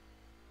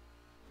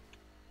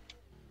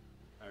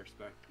 I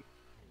respect.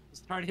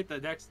 Just trying to hit the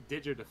next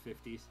digit of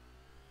 50s.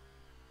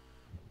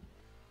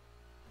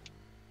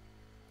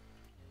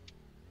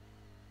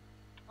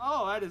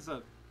 Oh, that is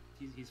a.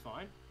 He's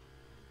fine.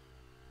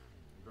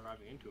 I'm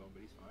driving into him,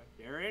 but he's fine.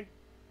 Darian?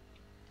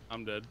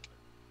 I'm dead.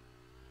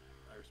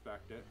 I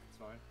respect it. It's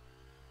fine.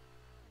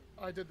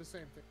 I did the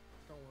same thing.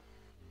 Don't worry.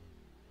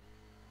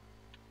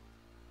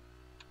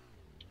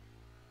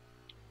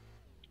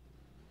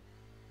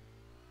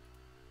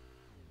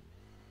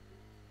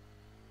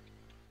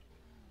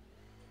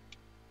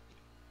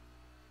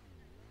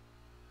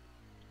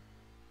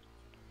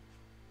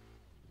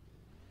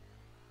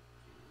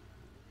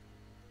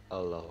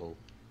 Hello.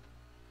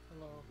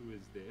 Hello. Who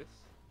is this?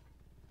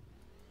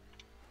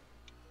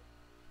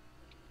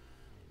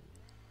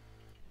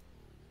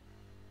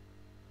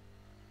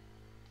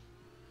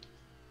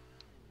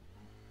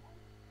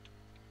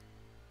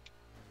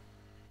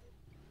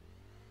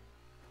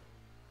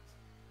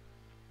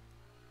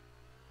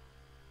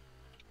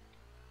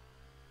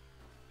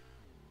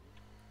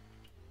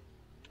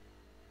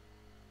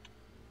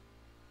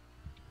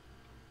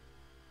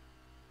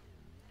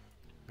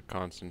 The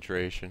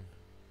concentration.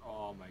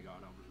 Oh my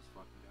god, I almost just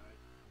fucking died.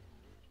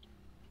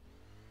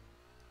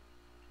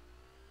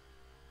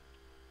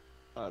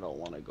 I don't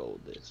want to go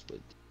this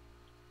with.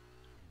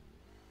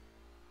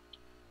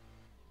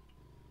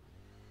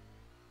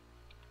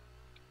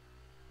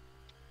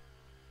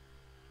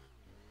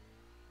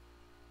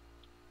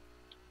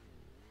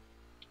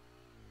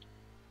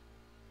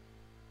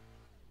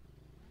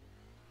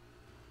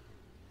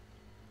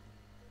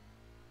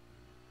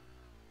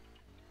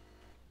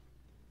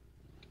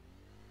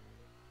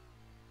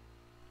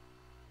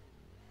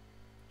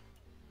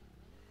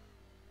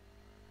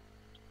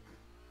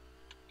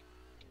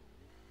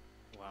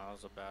 Wow, that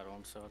was a bad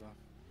one, Soda.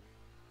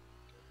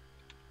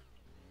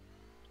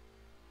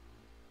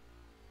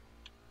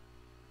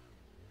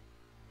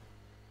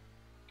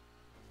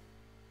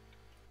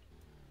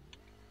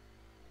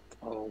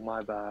 Oh,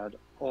 my bad.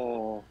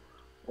 Oh.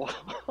 Oh,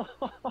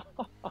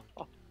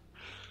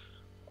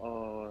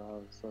 oh, that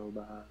was so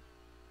bad.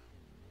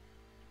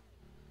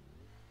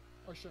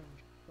 I shouldn't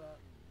have that.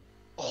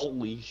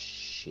 Holy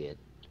shit.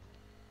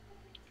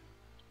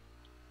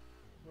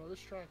 Bro, this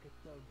track is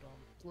so dumb.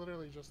 It's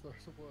literally just those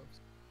flips.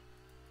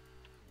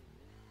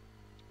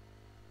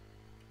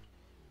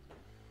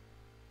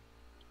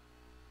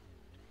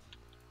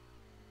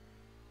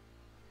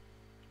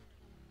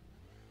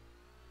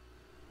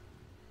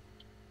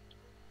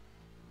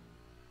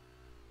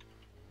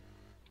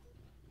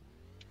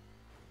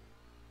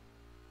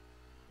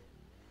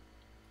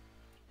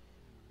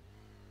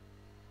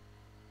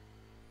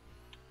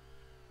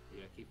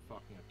 Yeah, keep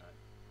fucking at that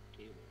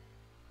cable.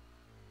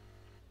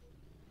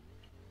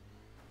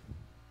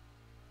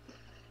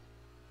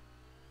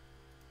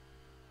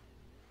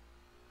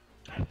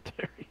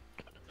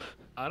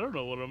 I don't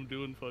know what I'm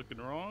doing fucking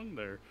wrong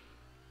there.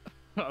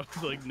 I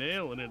was like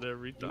nailing it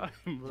every time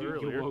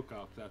earlier. You woke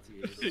up, that's what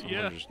you did. Yeah.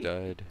 Someone just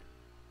died.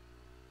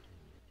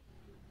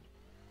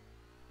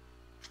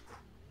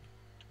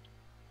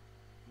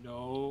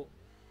 No.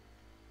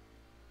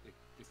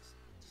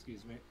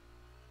 Excuse me.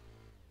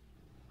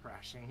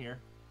 Crashing here.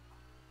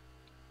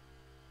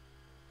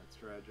 That's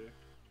tragic.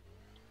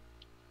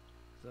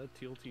 Is that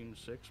Teal Team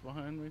 6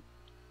 behind me?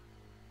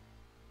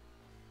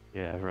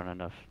 Yeah, I've run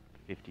enough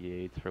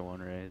 58s for one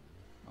raid.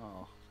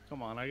 Oh,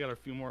 come on, I got a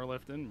few more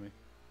left in me.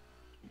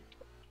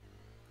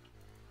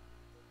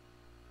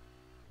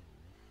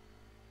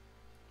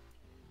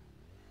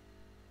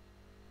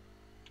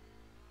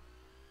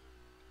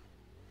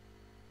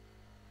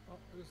 Oh,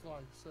 it's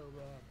like so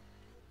bad.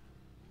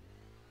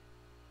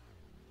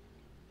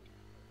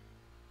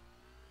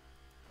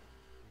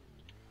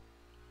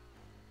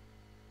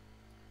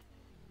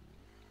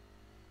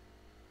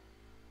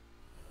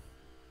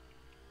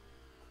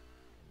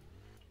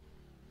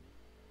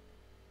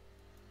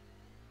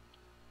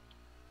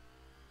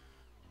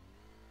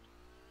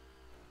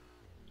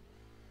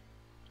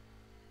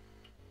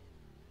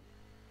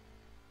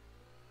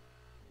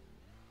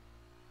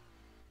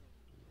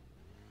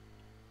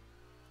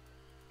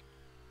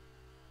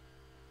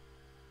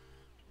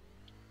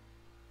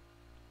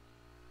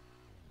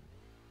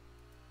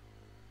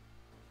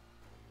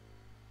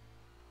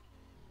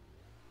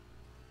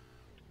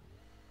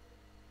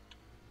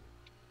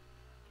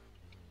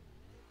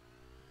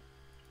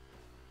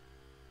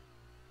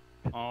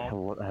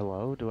 Hello,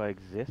 hello? Do I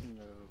exist?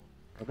 No.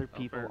 Other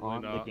people Apparently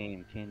on the not.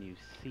 game, can you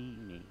see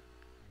me?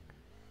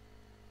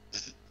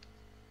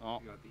 Oh,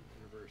 You got the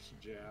universe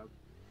jab.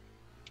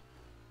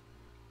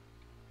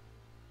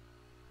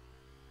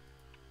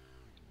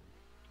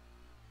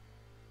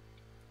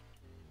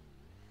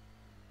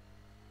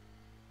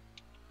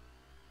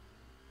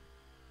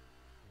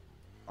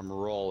 I'm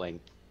rolling.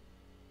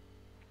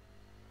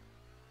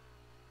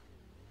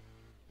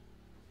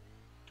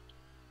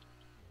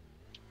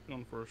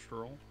 going for a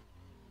stroll.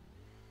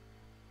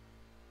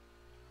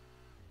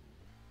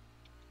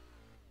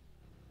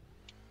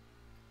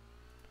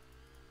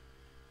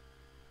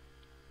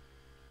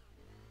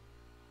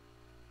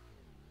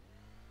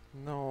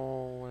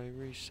 No, I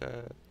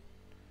reset.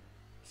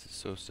 This is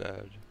so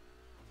sad.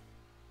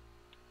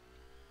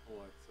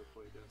 Alexa,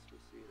 play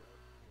Despacito.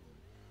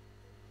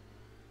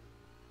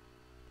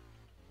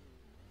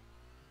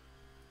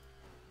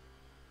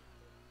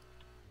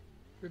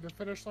 Dude, the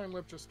finish line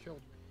lip just killed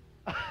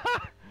me.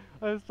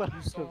 I saw, You saw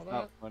it's that?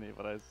 not funny,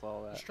 but I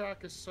saw This that.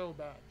 track is so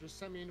bad. Just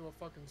sent me into a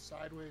fucking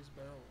sideways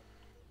barrel.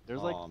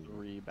 There's like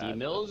 3 bad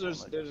Dmills,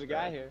 clips on there's this a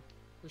guy track. here.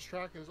 This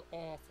track is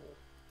awful.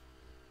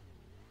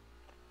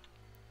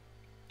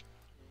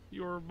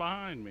 You were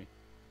behind me.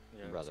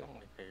 Yeah, it's Brother.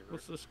 only favorite.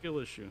 What's the skill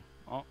issue?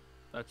 Oh,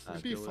 that's the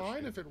It'd be skill fine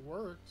issue. if it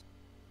worked.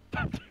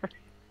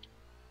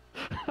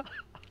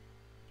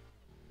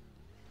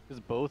 Because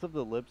both of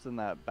the lips in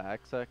that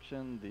back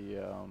section,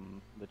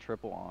 the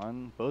triple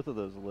on, both of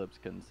those lips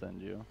can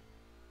send you.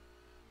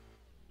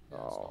 Yeah,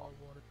 it's dog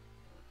water.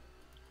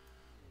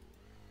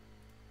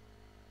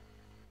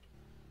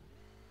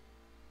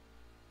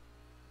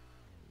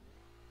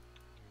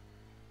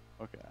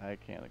 Okay, I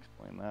can't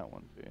explain that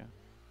one to you.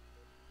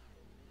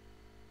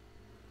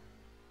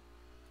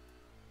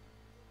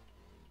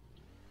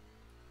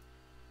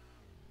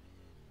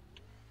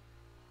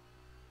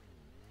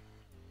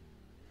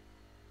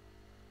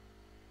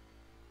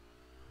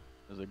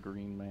 There's a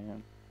green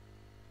man.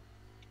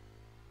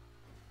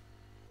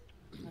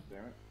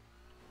 Damn it.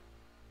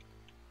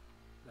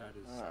 That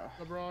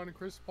is. LeBron and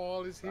Chris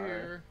Paul is Sorry.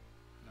 here.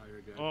 No,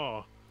 you're good.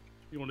 Oh,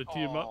 you want to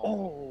tee him up?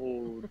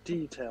 Oh,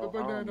 detail. The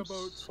banana I'm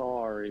boat.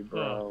 sorry,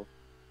 bro.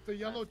 The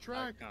yellow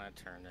track. I kind of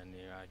turned into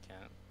you. I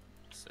can't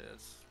say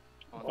it's.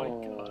 Oh my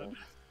god.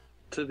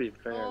 To be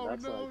fair, Oh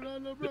that's no, like.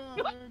 not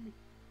LeBron.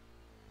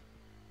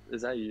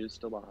 Is that you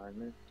still behind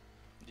me?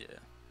 Yeah.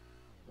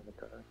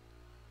 Okay.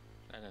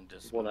 I didn't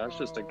just. Well, that's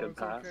just a Oh, good it's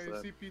pass. okay.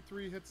 Then.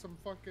 CP3 hit some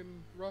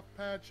fucking rough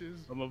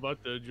patches. I'm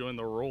about to join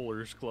the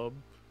Rollers Club.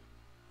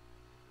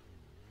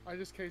 I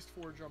just cased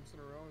 4 jumps in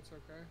a row. It's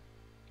okay.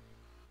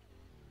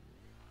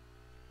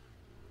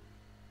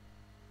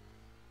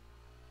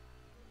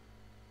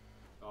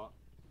 Oh.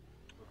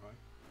 Okay.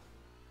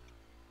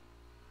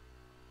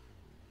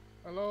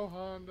 Hello,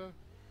 Honda.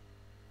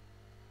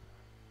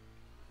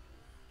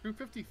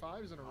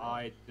 255s in a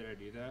row. Did I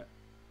do that?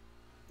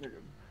 You're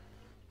good.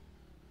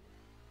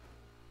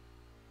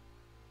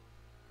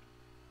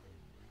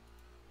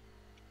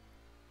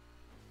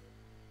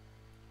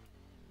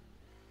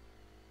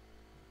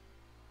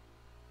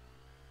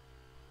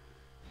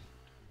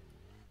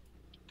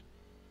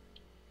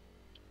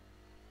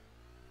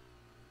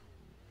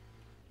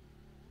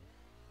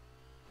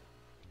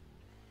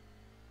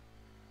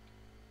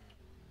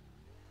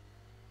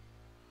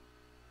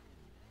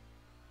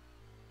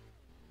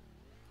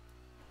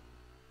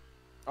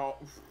 Oh.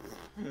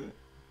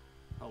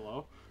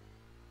 Hello?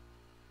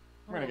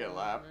 I'm gonna get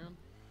lapped.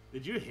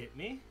 Did you hit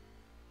me?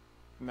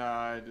 No,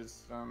 I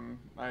just,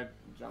 I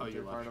jumped You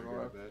too far left to the trigger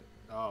a left. bit.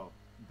 Oh,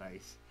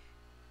 nice.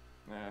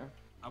 Yeah.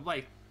 I'm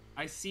like,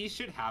 I see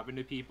shit happen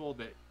to people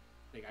that,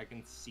 like, I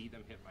can see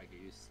them hit my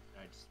goose,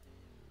 and I just...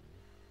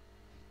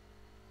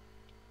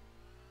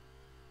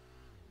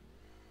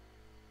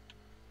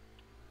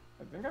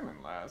 I think I'm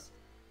in last.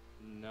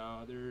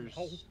 No, there's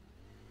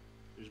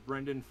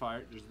Brendan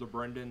fire. There's the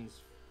Brendans.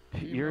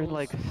 You're in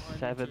like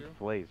 7th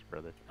place,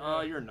 brother.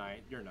 Oh, you're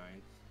ninth. You're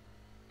ninth.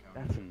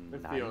 That's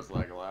It ninth. feels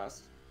like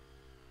last.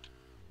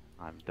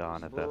 I'm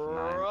done if that's 9.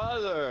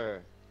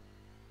 Brother!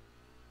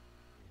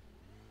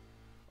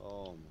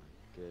 Oh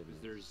my goodness.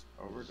 There's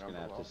I'm just Overdone gonna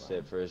have below to that.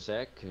 sit for a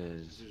sec,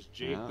 cause There's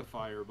Jake the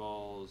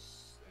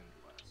Fireballs and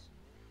Wes.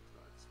 So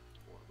that's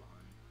 4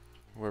 behind.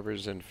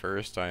 Whoever's in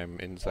first, I'm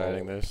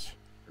insiding this.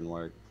 Didn't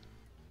work.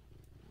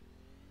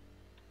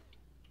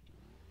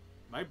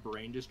 My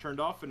brain just turned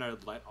off, and I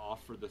let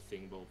off for the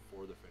thing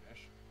before the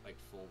finish, like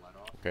full let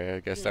off. Okay, I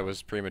guess that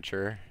was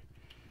premature.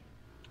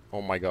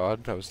 Oh my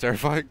god, that was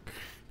terrifying.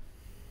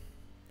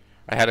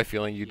 I had a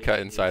feeling you'd cut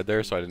inside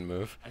there, so I didn't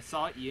move. I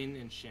saw Ian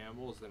in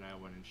shambles, then I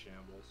went in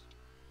shambles.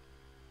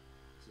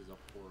 This is a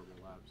horrible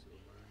lap so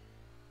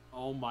far.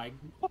 Oh my,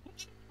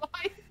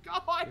 my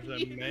god!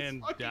 There's a Ian man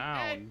is fucking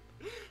down.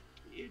 dead.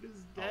 Ian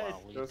is dead.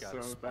 Just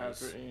so bad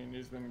for Ian.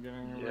 He's been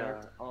getting Yeah,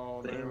 wrecked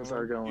all day things long.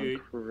 are going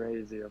Dude,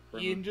 crazy up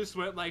front. Ian just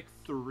went like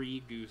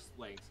 3 goose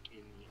lengths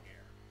in the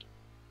air.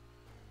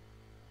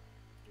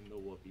 In the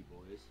whoopee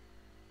boys.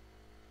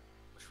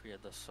 Wish we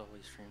had the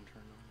Sully stream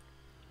turned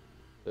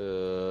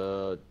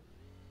on.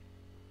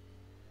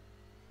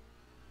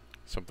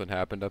 Something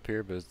happened up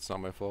here, but it's not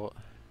my fault.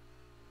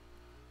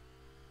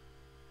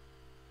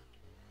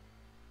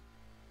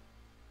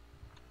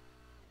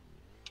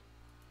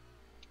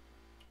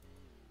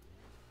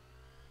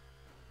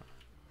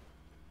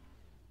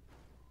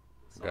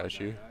 Got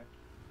you.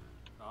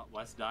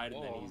 Wes died,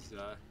 and then Whoa. he's did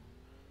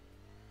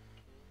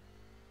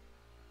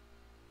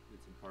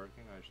some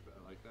parking. I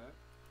like that.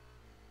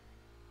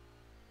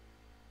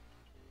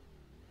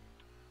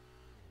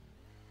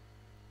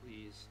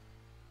 Please,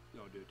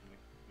 don't do it to me.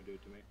 Don't do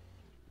it to me.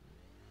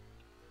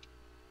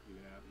 You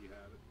can have it. You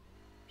have it.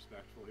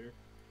 Respectful here.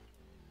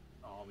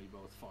 Oh, we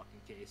both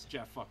fucking case.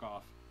 Jeff, fuck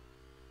off.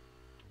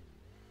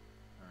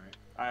 Alright.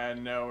 I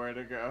had nowhere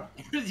to go.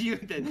 You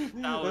did.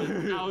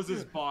 That was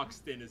as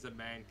boxed in as a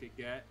man could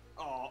get.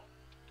 Oh.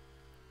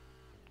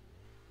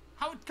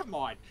 How? Come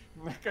on.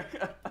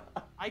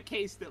 I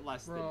cased it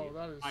less than Bro, you.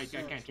 that is I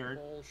such can't turn.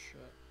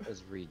 bullshit.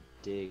 That's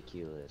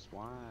ridiculous.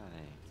 Why?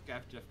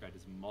 Jeff guy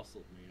just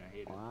muscled me, and I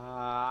hate it.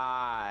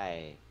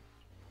 Why?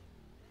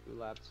 2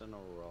 laps in a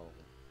row.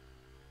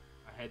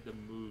 I had the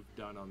move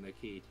done on the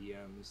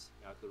KTMs.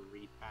 Got to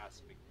repass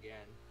him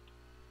again.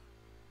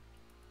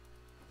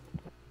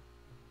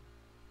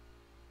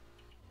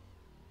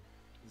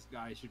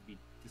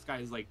 This guy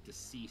is like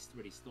deceased,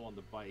 but he's still on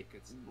the bike.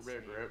 It's insane.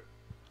 Rip, rip.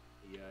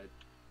 Yeah.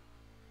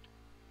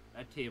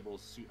 That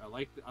table's I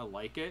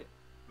like it,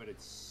 but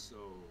it's so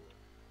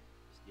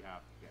you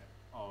have to get.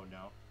 Oh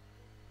no.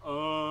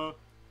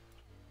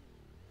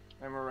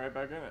 And we're right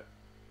back in it.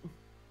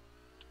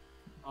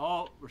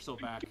 Oh, we're still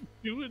back.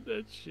 Doing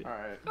that shit.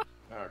 Alright.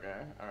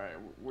 Okay. Alright.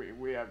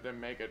 We have to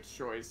make a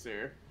choice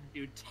here.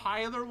 Dude,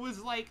 Tyler was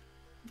like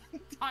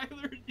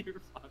Tyler,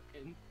 you're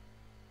fucking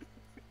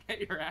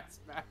get your ass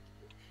back.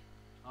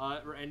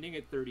 We're ending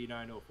at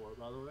 39:04,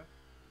 by the way.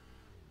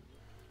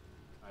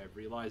 I have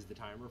realized the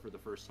timer for the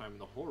first time in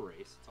the whole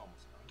race. It's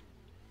almost done.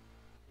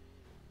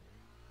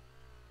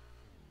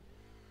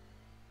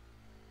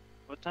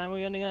 What time are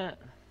we ending at?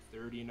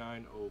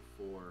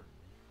 39:04.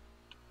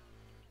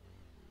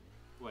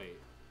 Wait.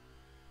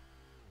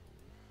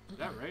 Is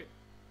that right?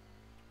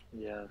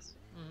 Yes.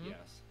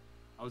 Yes.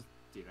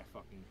 Dude, I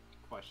fucking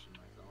questioned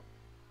myself.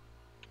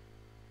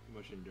 Too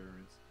much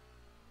endurance.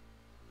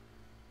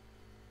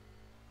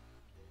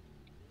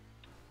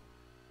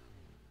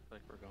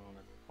 Like we're going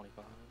at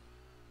 25.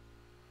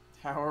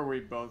 How are we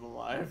both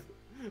alive?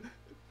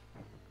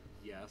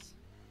 Yes.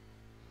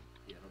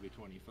 Yeah, it'll be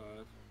 25.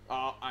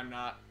 Oh, I'm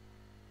not.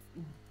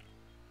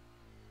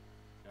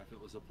 Jeff,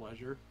 it was a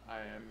pleasure. I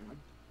am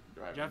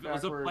driving Jeff, it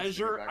was a backwards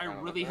to get pleasure. back I on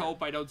the really track.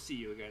 hope I don't see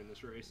you again in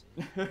this race.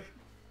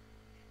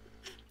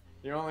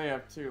 You only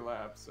have 2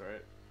 laps,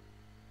 right?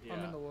 Yeah.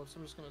 I'm in the whoops.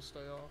 I'm just gonna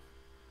stay off.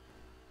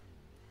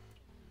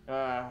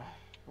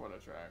 What a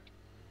track.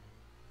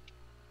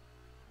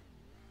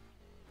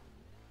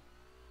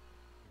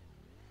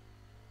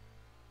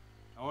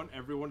 I want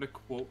everyone to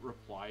quote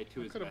reply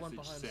to I his could've went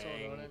message behind Soda,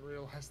 saying I didn't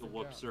realize the the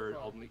whoops gap. are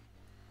Fuck. only.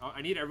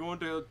 I need everyone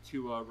to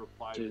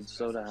reply to Dude, his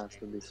Soda message has to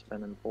saying- be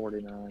spinning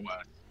 49.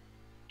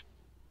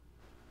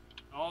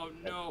 Oh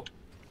no!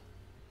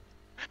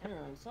 Yeah,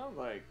 it sounds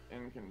like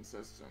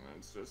inconsistent.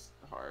 It's just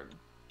hard.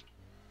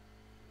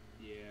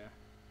 Yeah.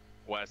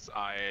 Wes,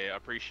 I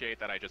appreciate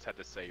that I just had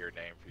to say your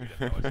name for you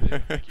to know his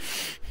name. Thank you.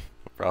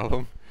 No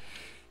problem.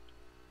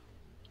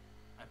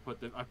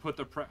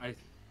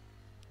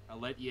 I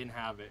let Ian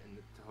have it and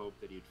to hope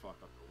that he'd fuck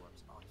up the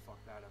whoops. Oh, he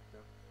fucked that up though.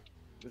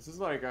 This is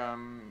like,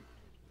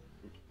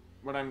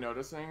 what I'm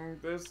noticing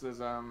this is,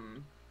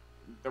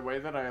 the way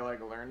that I, like,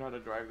 learned how to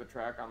drive the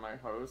track on my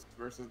host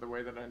versus the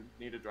way that I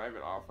need to drive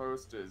it off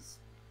host is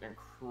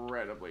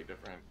incredibly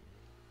different.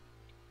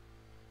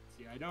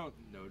 See, I don't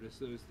notice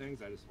those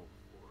things, I just hold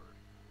forward.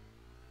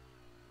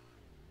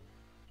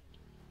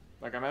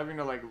 Like, I'm having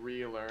to, like,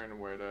 relearn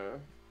where to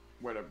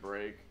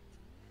brake.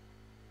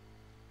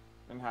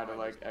 And how to,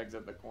 like,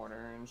 exit the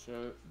corner and shit.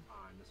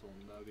 On this one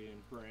W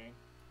and praying.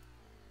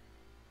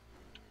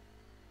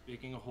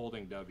 Speaking of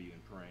holding W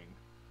and praying.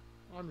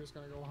 I'm just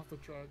gonna go off the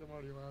track. I'm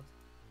already left.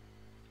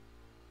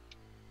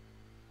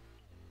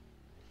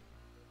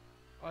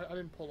 I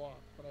didn't pull off,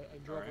 but I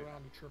drove Alright.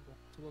 around to triple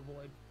to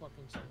avoid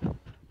fucking something.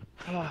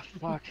 Ah,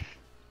 fuck.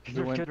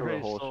 You went Good through a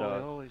race, whole Sully,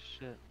 shot. Holy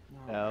shit.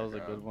 Yeah, that was a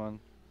good one.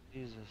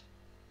 Jesus.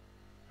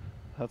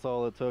 That's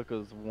all it took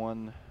was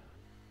one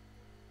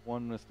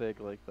mistake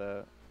like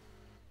that.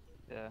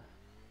 Yeah.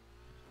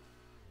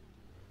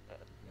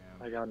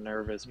 I got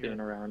nervous being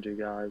around you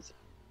guys.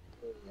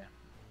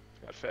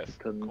 Got fifth.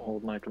 Couldn't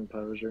hold my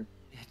composure.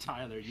 Yeah,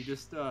 Tyler, you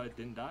just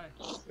didn't die.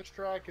 This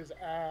track is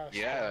ass.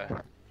 Yeah.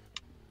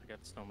 I got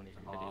so many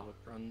video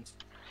runs.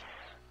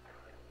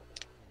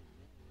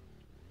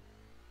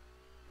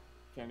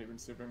 Can't even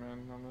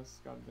Superman on this,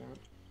 god damn it.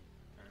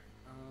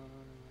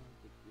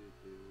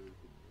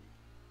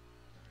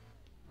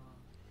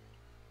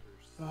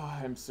 Oh,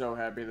 I'm so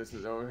happy this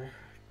is over.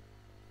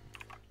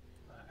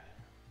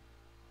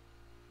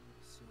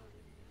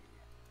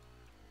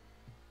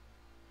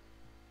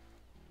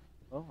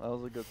 Well, that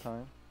was a good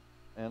time.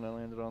 And I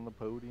landed on the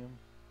podium.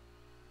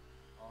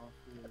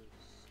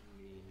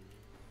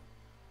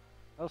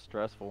 That was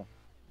stressful.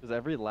 Because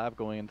every lap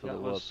going into That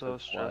the was whoops, so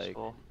it's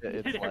stressful. like,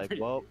 it's like,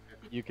 well,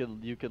 you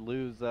could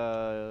lose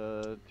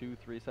 2-3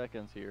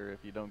 seconds here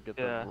if you don't get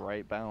Yeah. the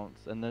right bounce.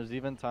 And there's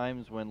even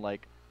times when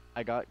like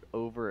I got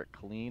over it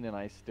clean and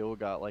I still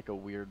got like a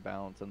weird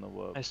bounce in the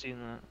whoop. I seen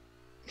that.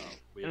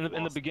 We In have the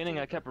lost beginning,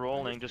 I kept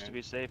rolling just to understand.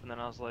 be safe, and then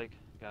I was like,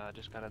 God,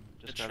 just gotta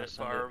Good send shit, it.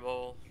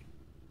 Fireball.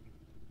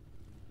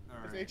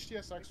 It's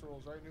HTSX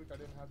rules, right, Nuke? I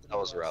didn't have to. That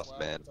was do last rough, lap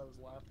man. 'cause I was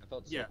lapped. I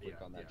felt so Yeah, quick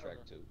yeah, on that yeah.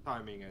 track too.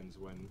 Timing ends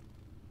when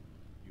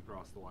you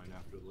cross the line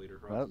after the leader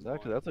crosses That,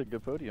 actually, the line. that's a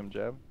good podium,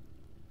 Jab.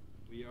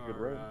 We good are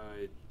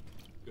road.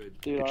 good.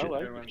 Dude, good I shit.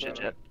 like Everyone it. shut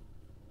Jab. up.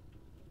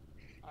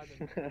 I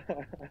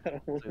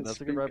didn't. Dude,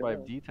 that's a good ride by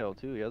Detail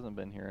too. He hasn't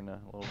been here in a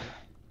little bit.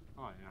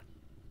 Oh yeah.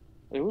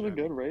 It was a Jab.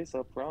 good race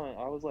up front.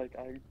 I was like,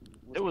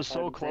 It was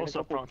so I'd close ran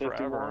a up couple front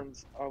forever.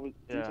 51s. I was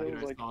Yeah. Detail Dude,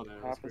 was I like saw that. It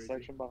was half a crazy.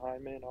 section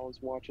behind me, and I was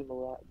watching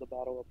the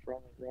battle up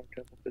front and ran a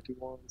couple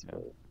 51s.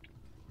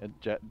 Yeah.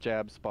 But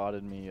Jab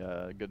spotted me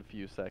a good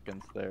few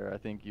seconds there. I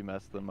think you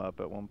messed them up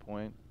at one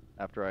point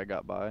after I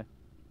got by.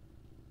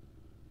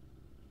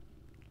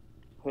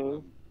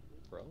 who?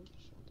 Bro?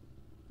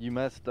 You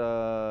messed.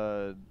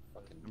 I'm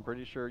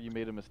pretty sure you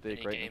made a mistake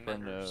Any right in game front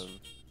winners? of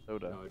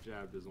Soda. No,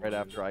 Jab doesn't Right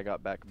want after I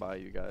got back by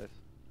you guys.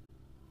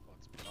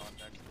 What's been on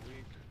next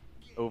week?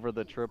 Over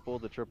the triple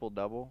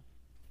double.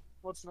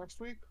 What's next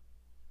week?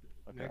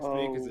 Okay. Next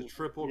week is a Oh,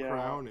 triple yeah,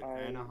 crown at I-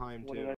 Anaheim what too. did I